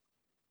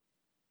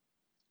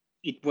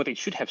what it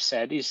should have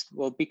said is,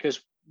 well,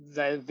 because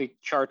the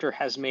Charter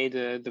has made,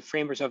 the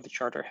framers of the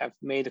Charter have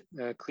made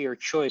a clear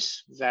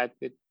choice that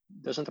it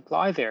doesn't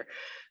apply there.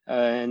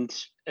 And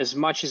as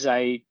much as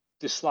I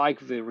dislike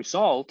the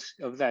result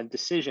of that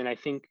decision, I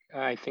think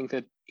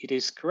that it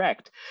is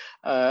correct.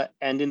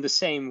 And in the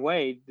same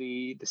way,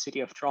 the City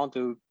of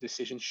Toronto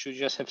decision should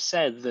just have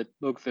said that,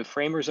 look, the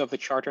framers of the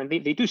Charter, and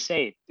they do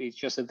say it, it's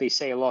just that they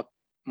say a lot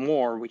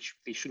more, which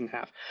they shouldn't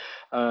have.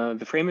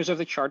 The framers of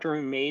the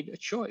Charter made a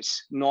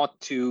choice not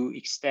to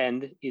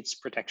extend its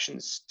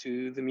protections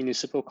to the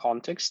municipal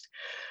context.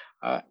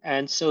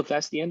 And so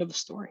that's the end of the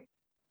story.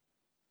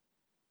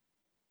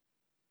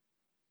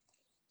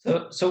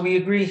 So we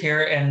agree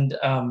here, and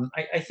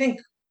I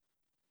think,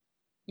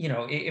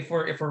 if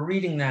we're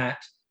reading that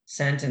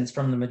sentence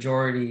from the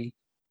majority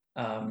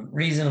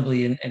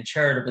reasonably and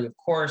charitably, of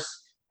course,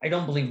 I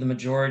don't believe the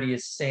majority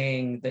is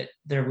saying that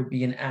there would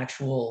be an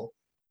actual,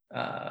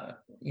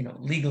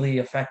 legally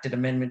affected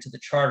amendment to the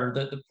Charter.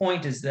 The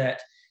point is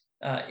that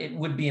it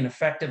would be an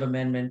effective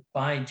amendment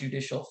by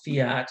judicial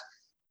fiat,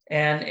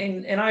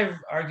 and I've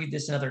argued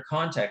this in other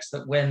contexts,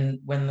 that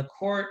when the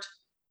court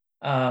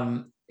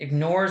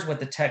ignores what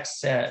the text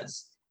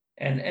says,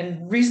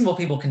 and reasonable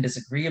people can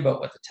disagree about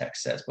what the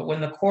text says, but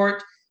when the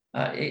court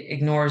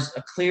ignores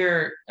a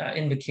clear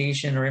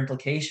invocation or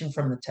implication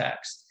from the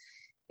text,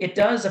 it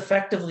does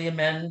effectively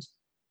amend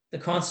the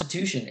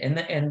Constitution,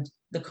 and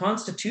the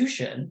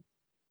Constitution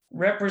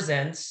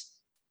represents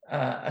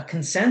a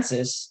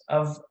consensus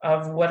of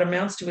what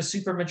amounts to a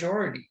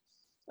supermajority.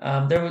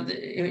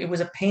 It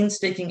was a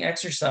painstaking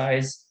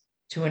exercise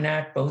to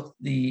enact both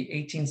the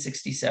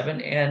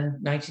 1867 and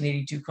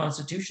 1982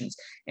 constitutions,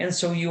 and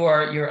so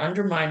you're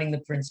undermining the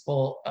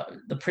principle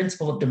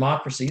of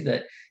democracy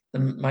that the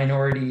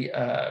minority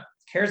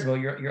cares about.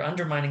 You're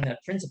undermining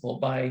that principle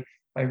by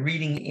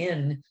reading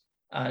in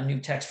new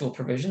textual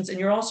provisions, and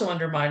you're also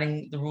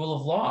undermining the rule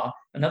of law,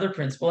 another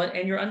principle,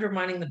 and you're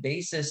undermining the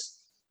basis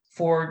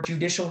for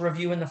judicial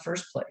review in the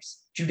first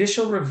place.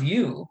 Judicial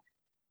review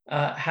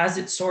has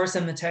its source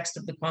in the text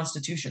of the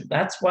Constitution.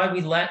 That's why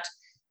we let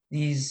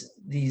these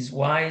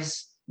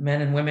wise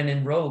men and women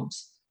in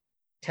robes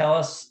tell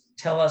us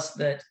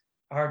that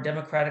our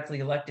democratically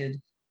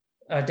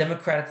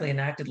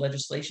enacted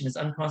legislation is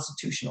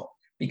unconstitutional,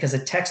 because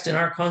a text in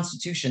our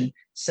Constitution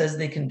says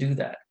they can do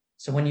that.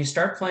 So when you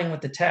start playing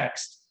with the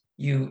text,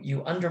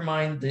 you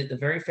undermine the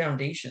very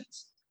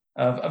foundations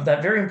of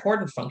that very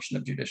important function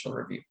of judicial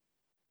review.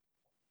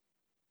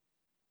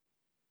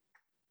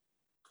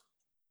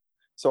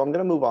 So I'm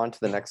going to move on to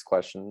the next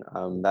question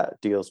that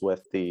deals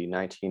with the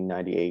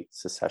 1998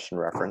 secession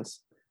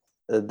reference.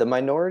 The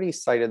minority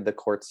cited the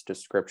court's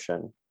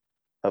description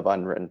of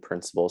unwritten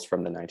principles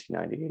from the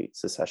 1998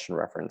 secession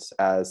reference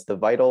as the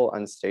vital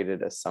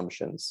unstated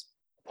assumptions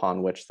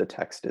upon which the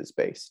text is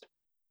based.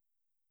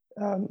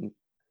 Mr.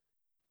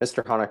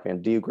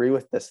 Honickman, do you agree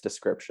with this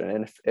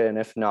description? And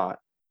if not,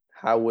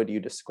 how would you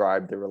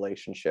describe the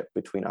relationship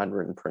between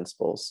unwritten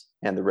principles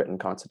and the written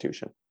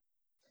Constitution?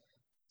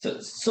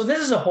 So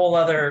this is a whole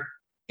other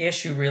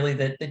issue, really,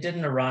 that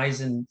didn't arise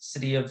in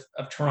City of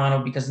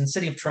Toronto, because in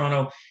City of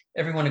Toronto,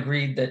 everyone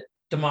agreed that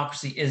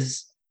democracy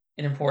is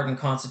an important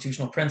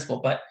constitutional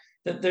principle. But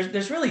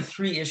there's really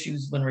three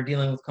issues when we're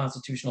dealing with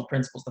constitutional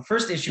principles. The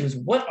first issue is,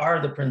 what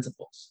are the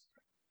principles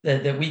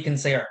that we can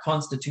say are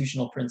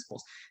constitutional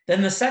principles?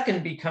 Then the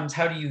second becomes,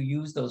 how do you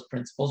use those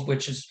principles,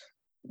 which is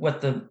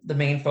what the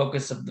main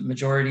focus of the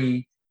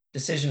majority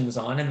decision was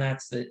on, and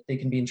that's that they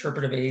can be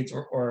interpretive aids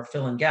or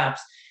fill in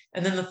gaps.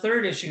 And then the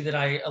third issue that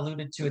I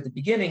alluded to at the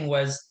beginning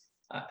was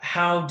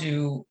how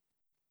do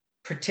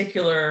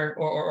particular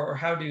or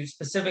how do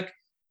specific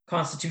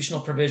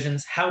constitutional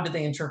provisions, how do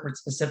they interpret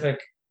specific,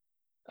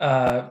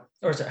 how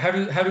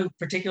do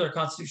particular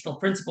constitutional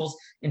principles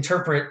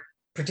interpret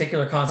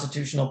particular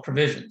constitutional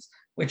provisions,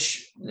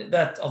 which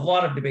that a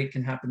lot of debate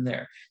can happen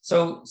there.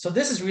 So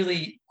this is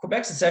really,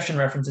 Quebec secession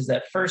references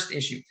that first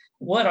issue.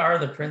 What are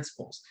the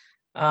principles?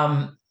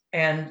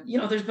 And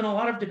there's been a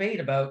lot of debate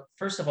about,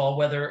 first of all,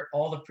 whether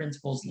all the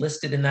principles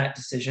listed in that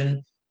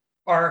decision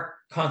are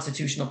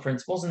constitutional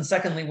principles, and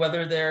secondly,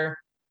 whether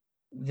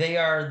they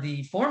are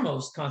the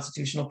foremost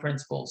constitutional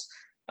principles.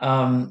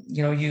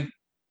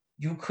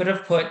 You could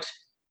have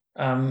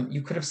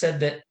said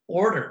that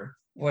order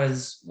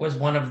was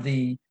one of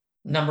the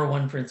number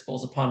one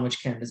principles upon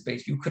which Canada is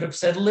based. You could have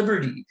said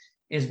liberty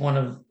is one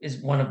of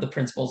the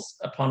principles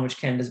upon which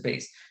Canada is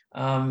based.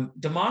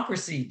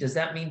 Democracy, does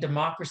that mean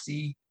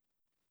democracy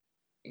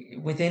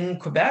within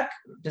Quebec?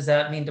 Does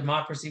that mean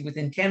democracy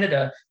within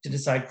Canada to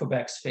decide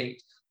Quebec's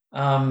fate?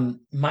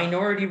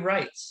 Minority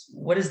rights,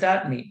 what does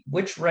that mean?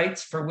 Which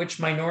rights for which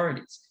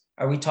minorities?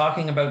 Are we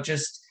talking about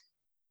just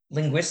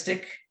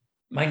linguistic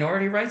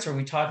minority rights, or are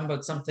we talking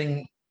about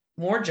something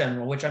more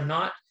general, which I'm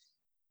not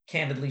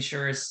candidly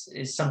sure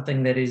is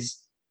something that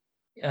is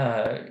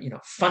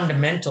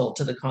fundamental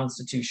to the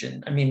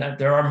Constitution? I mean,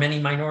 there are many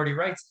minority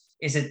rights.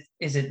 Is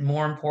it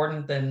more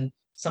important than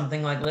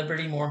something like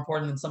liberty, more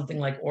important than something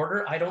like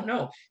order? I don't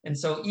know. And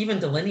so even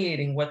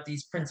delineating what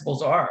these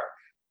principles are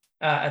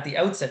at the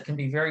outset can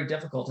be very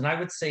difficult. And I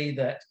would say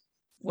that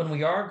when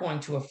we are going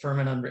to affirm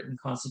an unwritten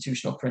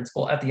constitutional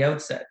principle at the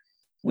outset,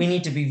 we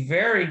need to be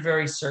very,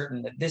 very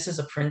certain that this is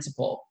a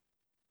principle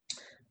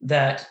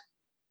that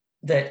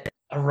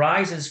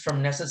arises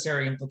from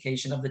necessary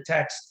implication of the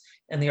text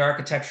and the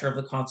architecture of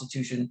the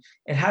Constitution.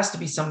 It has to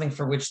be something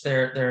for which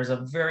there's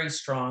a very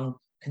strong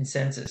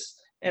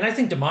consensus. And I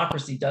think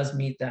democracy does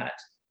meet that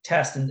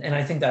test. And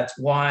I think that's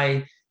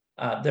why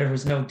there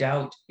was no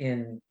doubt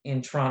in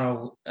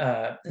Toronto,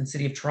 in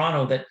City of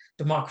Toronto, that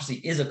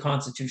democracy is a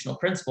constitutional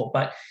principle.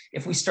 But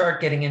if we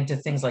start getting into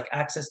things like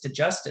access to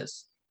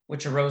justice,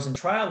 which arose in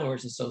Trial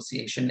Lawyers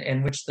Association,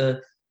 and which the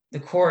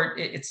court,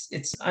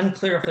 it's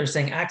unclear if they're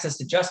saying access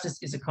to justice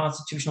is a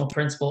constitutional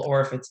principle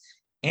or if it's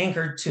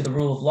anchored to the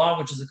rule of law,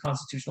 which is a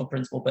constitutional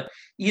principle. But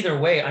either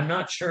way, I'm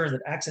not sure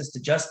that access to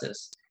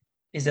justice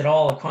is at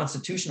all a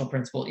constitutional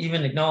principle,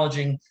 even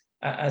acknowledging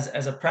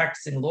as a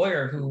practicing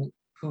lawyer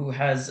who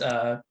has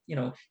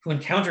who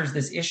encounters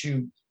this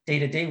issue day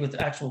to day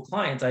with actual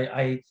clients.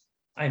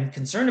 I'm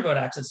concerned about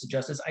access to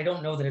justice. I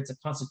don't know that it's a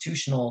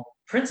constitutional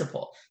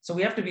principle. So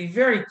we have to be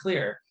very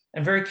clear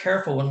and very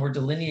careful when we're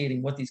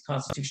delineating what these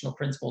constitutional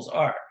principles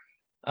are.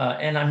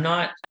 And I'm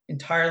not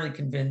entirely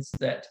convinced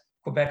that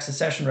Quebec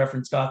secession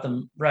reference got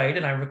them right.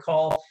 And I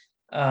recall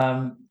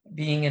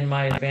being in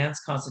my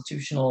advanced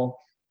constitutional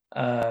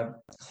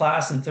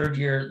class in third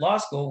year law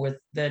school with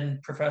then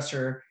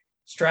Professor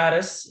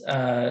Stratis,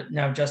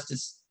 now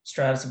Justice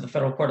stratus of the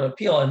Federal Court of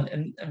Appeal.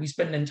 And we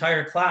spent an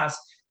entire class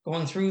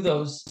going through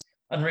those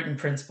unwritten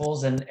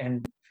principles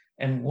and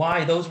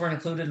why those were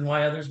included and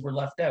why others were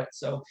left out.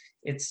 So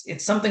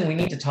it's something we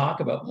need to talk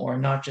about more,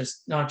 not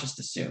just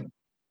assume.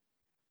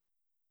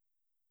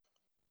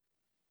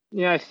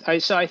 Yeah,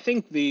 so I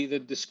think the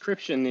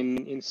description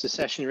in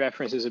secession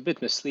reference is a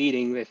bit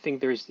misleading. I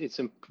think it's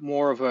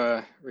more of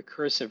a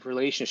recursive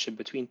relationship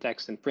between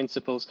text and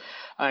principles.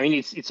 I mean,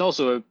 it's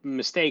also a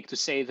mistake to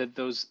say that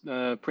those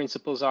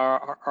principles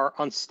are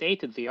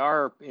unstated.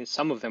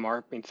 Some of them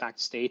are in fact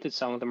stated.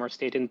 Some of them are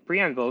stated in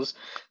preambles.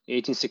 The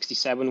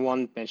 1867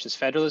 one mentions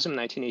federalism.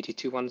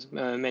 1982 one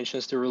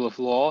mentions the rule of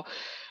law.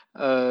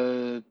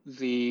 And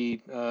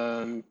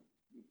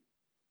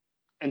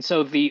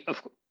so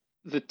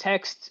the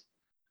text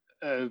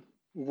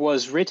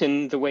was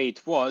written the way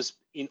it was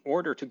in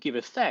order to give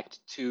effect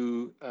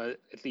to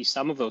at least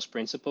some of those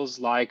principles,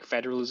 like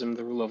federalism,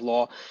 the rule of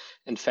law,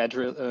 and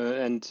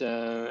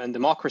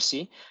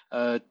democracy,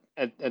 at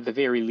the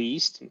very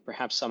least, and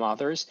perhaps some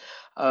others.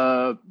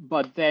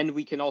 But then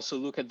we can also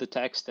look at the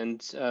text and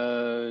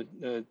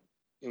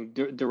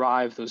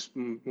derive those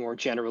more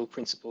general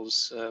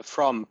principles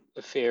from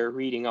a fair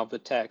reading of the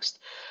text.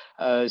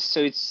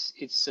 So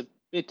it's a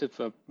bit of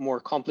a more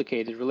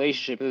complicated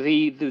relationship.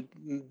 The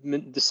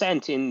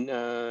dissent in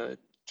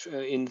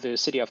the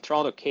City of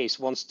Toronto case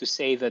wants to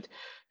say that,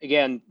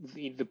 again,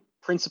 the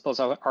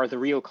principles are the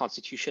real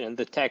constitution and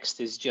the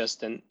text is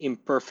just an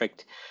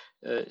imperfect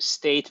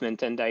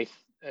statement. And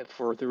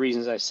for the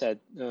reasons I said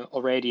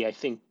already, I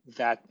think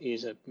that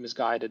is a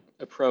misguided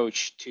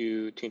approach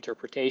to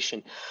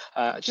interpretation.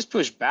 Just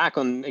push back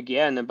on,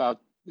 again,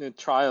 about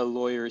trial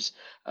lawyers.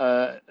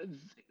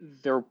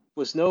 There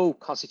was no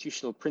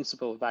constitutional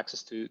principle of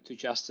access to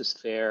justice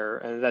there,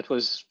 and that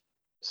was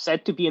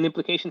said to be an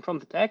implication from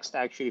the text,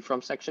 actually,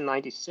 from Section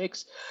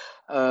 96.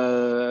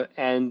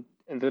 And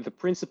the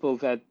principle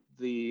that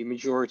the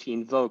majority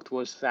invoked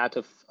was that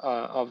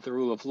of the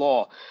rule of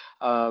law.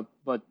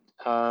 But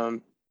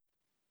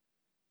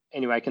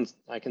anyway,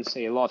 I can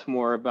say a lot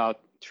more about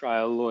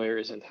trial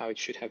lawyers and how it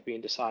should have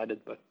been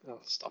decided, but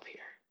I'll stop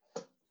here.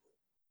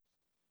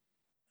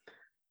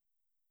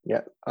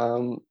 Yeah.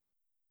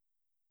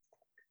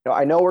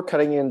 I know we're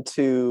cutting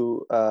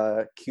into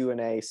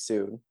Q&A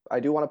soon. I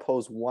do want to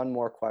pose one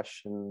more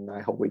question. I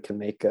hope we can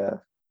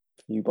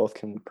you both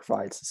can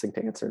provide succinct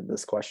answer to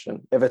this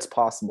question, if it's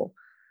possible.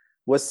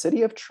 Was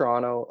City of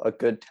Toronto a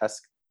good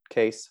test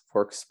case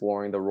for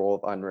exploring the role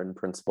of unwritten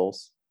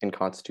principles in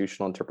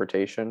constitutional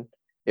interpretation?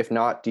 If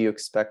not, do you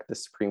expect the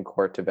Supreme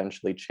Court to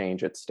eventually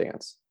change its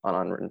stance on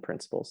unwritten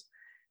principles?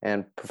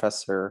 And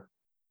Professor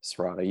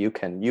Serrato, you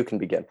can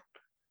begin.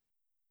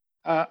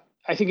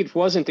 I think it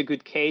wasn't a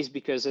good case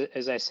because,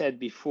 as I said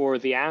before,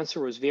 the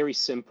answer was very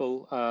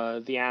simple.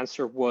 The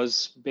answer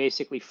was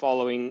basically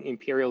following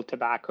Imperial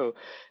Tobacco,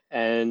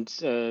 and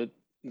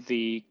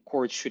the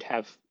court should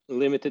have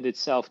limited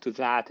itself to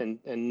that and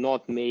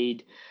not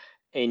made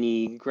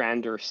any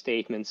grander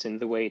statements in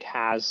the way it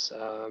has,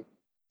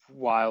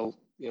 while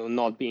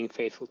not being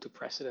faithful to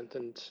precedent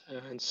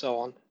and so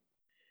on.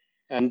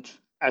 And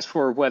as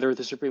for whether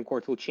the Supreme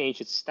Court will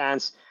change its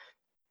stance,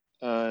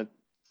 the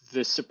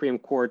Supreme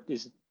Court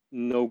is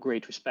no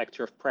great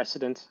respecter of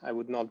precedent. I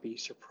would not be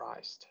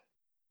surprised.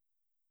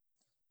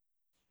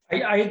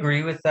 I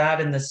agree with that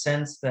in the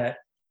sense that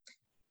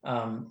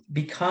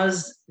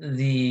because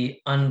the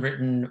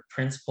unwritten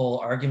principle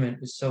argument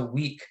was so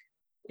weak,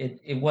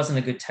 it wasn't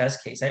a good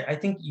test case. I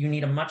think you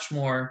need a much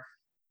more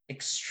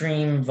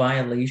extreme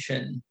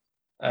violation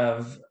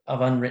of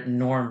unwritten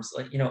norms.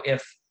 Like,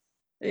 if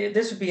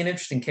this would be an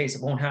interesting case,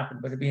 it won't happen,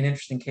 but it'd be an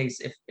interesting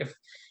case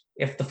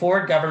if the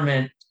Ford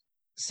government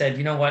said,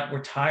 you know what,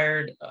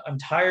 I'm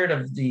tired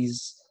of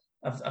these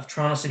of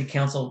Toronto City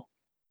Council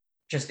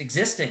just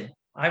existing.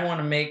 I'm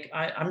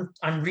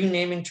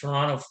renaming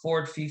Toronto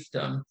Ford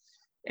Fiefdom,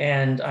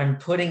 and I'm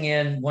putting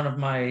in one of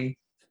my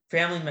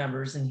family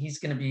members, and he's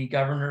going to be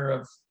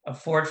governor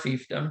of Ford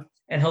Fiefdom,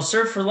 and he'll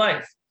serve for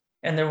life.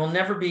 And there will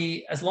never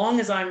be, as long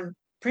as I'm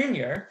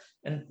premier,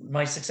 and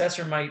my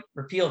successor might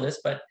repeal this,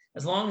 but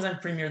as long as I'm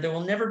premier, there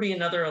will never be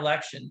another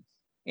election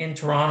in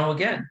Toronto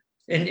again,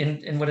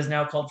 in what is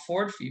now called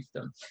Ford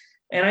Fiefdom.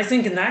 And I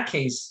think in that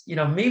case,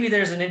 maybe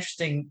there's an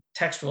interesting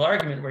textual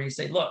argument where you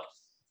say, look,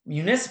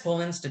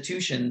 municipal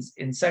institutions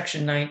in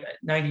Section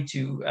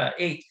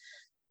 92(8)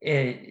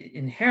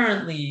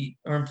 inherently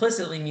or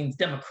implicitly means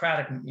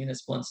democratic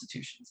municipal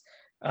institutions.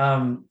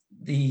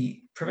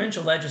 The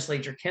provincial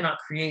legislature cannot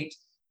create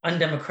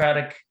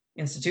undemocratic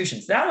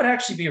institutions. That would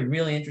actually be a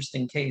really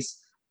interesting case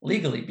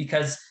legally,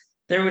 because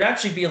there would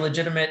actually be a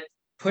legitimate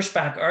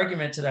pushback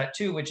argument to that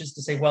too, which is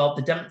to say, well,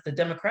 the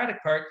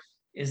democratic part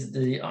is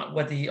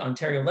what the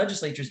Ontario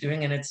legislature is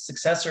doing, and its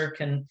successor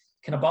can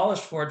abolish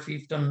Ford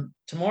Fiefdom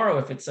tomorrow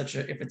if it's such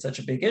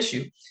a big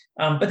issue.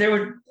 But there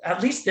would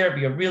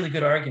be a really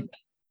good argument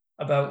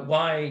about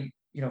why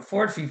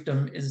Ford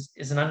Fiefdom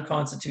is an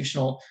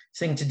unconstitutional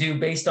thing to do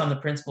based on the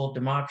principle of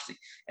democracy.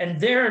 And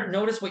there,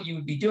 notice what you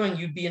would be doing.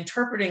 You'd be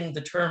interpreting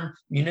the term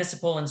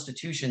municipal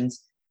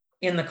institutions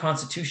in the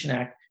Constitution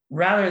Act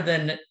rather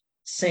than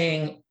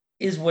saying,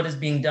 is what is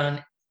being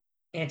done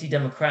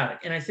anti-democratic?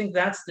 And I think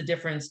that's the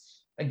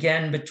difference,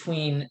 again,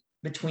 between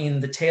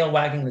the tail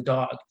wagging the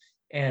dog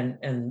and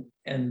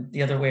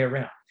the other way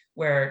around,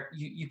 where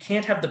you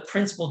can't have the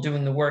principal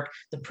doing the work.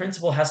 The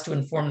principal has to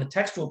inform the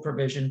textual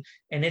provision,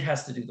 and it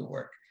has to do the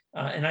work.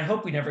 And I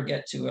hope we never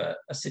get to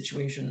a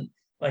situation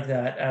like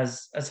that.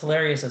 As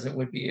hilarious as it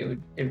would be,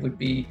 it would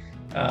be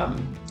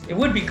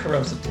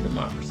corrosive to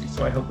democracy.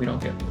 So I hope we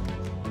don't get there.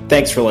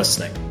 Thanks for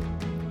listening.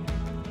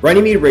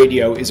 Runnymede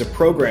Radio is a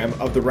program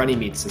of the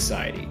Runnymede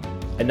Society,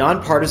 a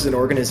nonpartisan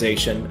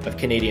organization of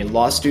Canadian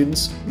law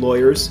students,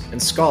 lawyers,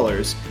 and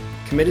scholars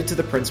committed to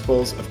the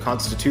principles of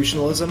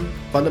constitutionalism,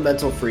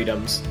 fundamental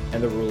freedoms,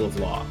 and the rule of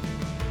law.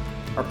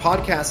 Our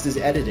podcast is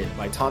edited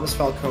by Thomas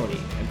Falcone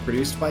and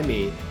produced by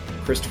me,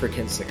 Christopher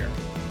Kinsinger.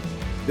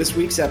 This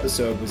week's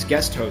episode was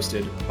guest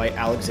hosted by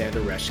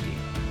Alexander Reschke.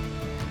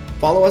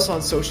 Follow us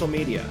on social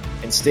media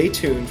and stay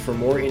tuned for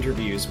more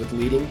interviews with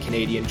leading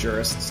Canadian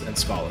jurists and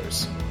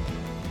scholars.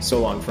 So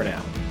long for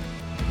now.